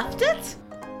fine. You left it?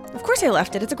 Of course I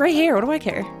left it. It's a gray hair. What do I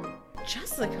care?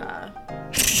 Jessica.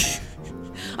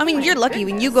 I mean, you're lucky.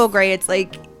 When you go gray, it's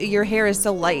like your hair is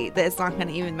so light that it's not going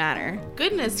to even matter.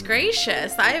 Goodness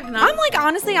gracious. I have not... I'm like,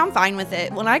 honestly, I'm fine with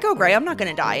it. When I go gray, I'm not going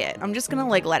to dye it. I'm just going to,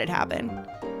 like, let it happen.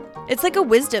 It's like a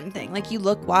wisdom thing. Like, you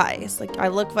look wise. Like, I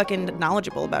look fucking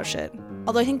knowledgeable about shit.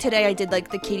 Although I think today I did, like,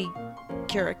 the Katie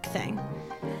Couric thing.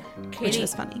 Which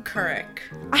was funny. Couric.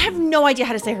 I have no idea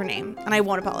how to say her name, and I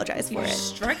won't apologize for You're it.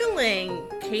 struggling,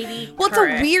 Katie. Well,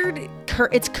 Couric. it's a weird...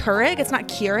 It's Couric. It's not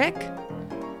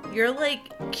Couric. You're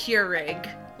like Keurig.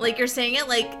 Like, you're saying it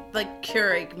like the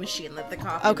Keurig machine, like the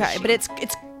coffee machine. But it's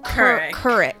Couric.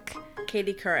 Couric.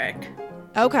 Katie Couric.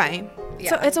 Okay. Yeah.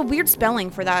 So it's a weird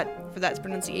spelling for that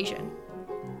pronunciation.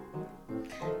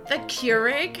 The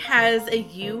Keurig has a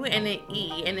U and an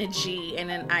E and a G and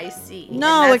an IC.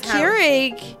 No, a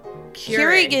Keurig.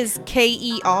 Keurig is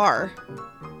K-E-R,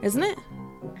 isn't it?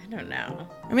 I don't know.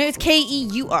 Or maybe it's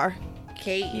K-E-U-R.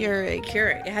 Keurig.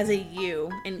 Keurig. It has a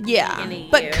U and E and a U.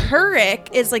 But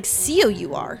Couric is like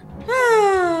C-O-U-R.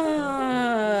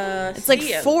 It's like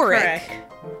Foric.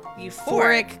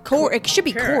 Euphoric. Couric. Should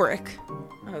be Couric.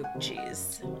 Oh,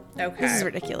 jeez. Okay. This is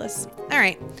ridiculous. All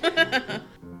right.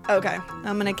 Okay.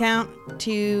 I'm going to count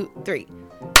 2, 3.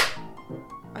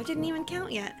 I didn't even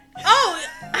count yet. Oh!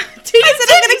 I said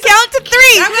I'm going to count to 3.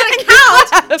 I'm going to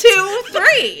count to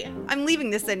 3. I'm leaving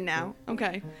this in now.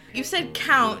 Okay. You said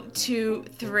count to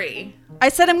 3. I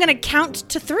said I'm going to count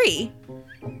to 3.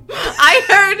 I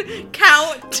heard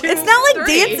count to It's not like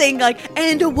 3. dancing, like,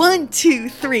 and a 1, 2,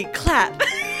 3, clap.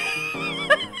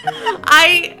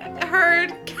 I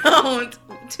heard count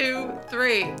to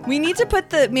 3. We need to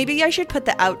put maybe I should put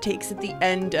the outtakes at the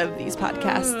end of these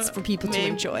podcasts for people to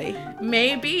enjoy.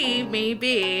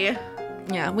 Maybe.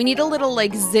 Yeah, we need a little,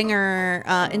 like, zinger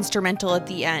instrumental at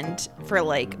the end for,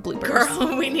 like, bloopers.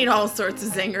 Girl, we need all sorts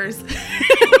of zingers.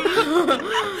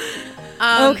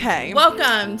 Okay.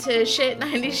 Welcome to Shit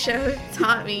 90 Show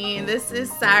Taught Me. This is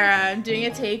Sarah. I'm doing a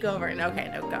takeover. Okay,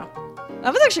 no, go.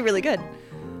 That was actually really good.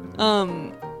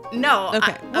 No.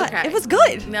 Okay. What? Okay. It was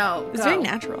good. No. It was very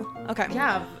natural. Okay.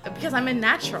 Yeah, because I'm a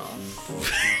natural.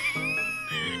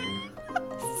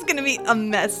 This is gonna be a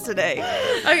mess today.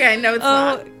 Okay, no, it's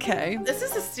not. Okay. This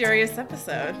is a serious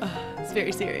episode. It's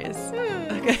very serious.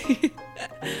 Okay.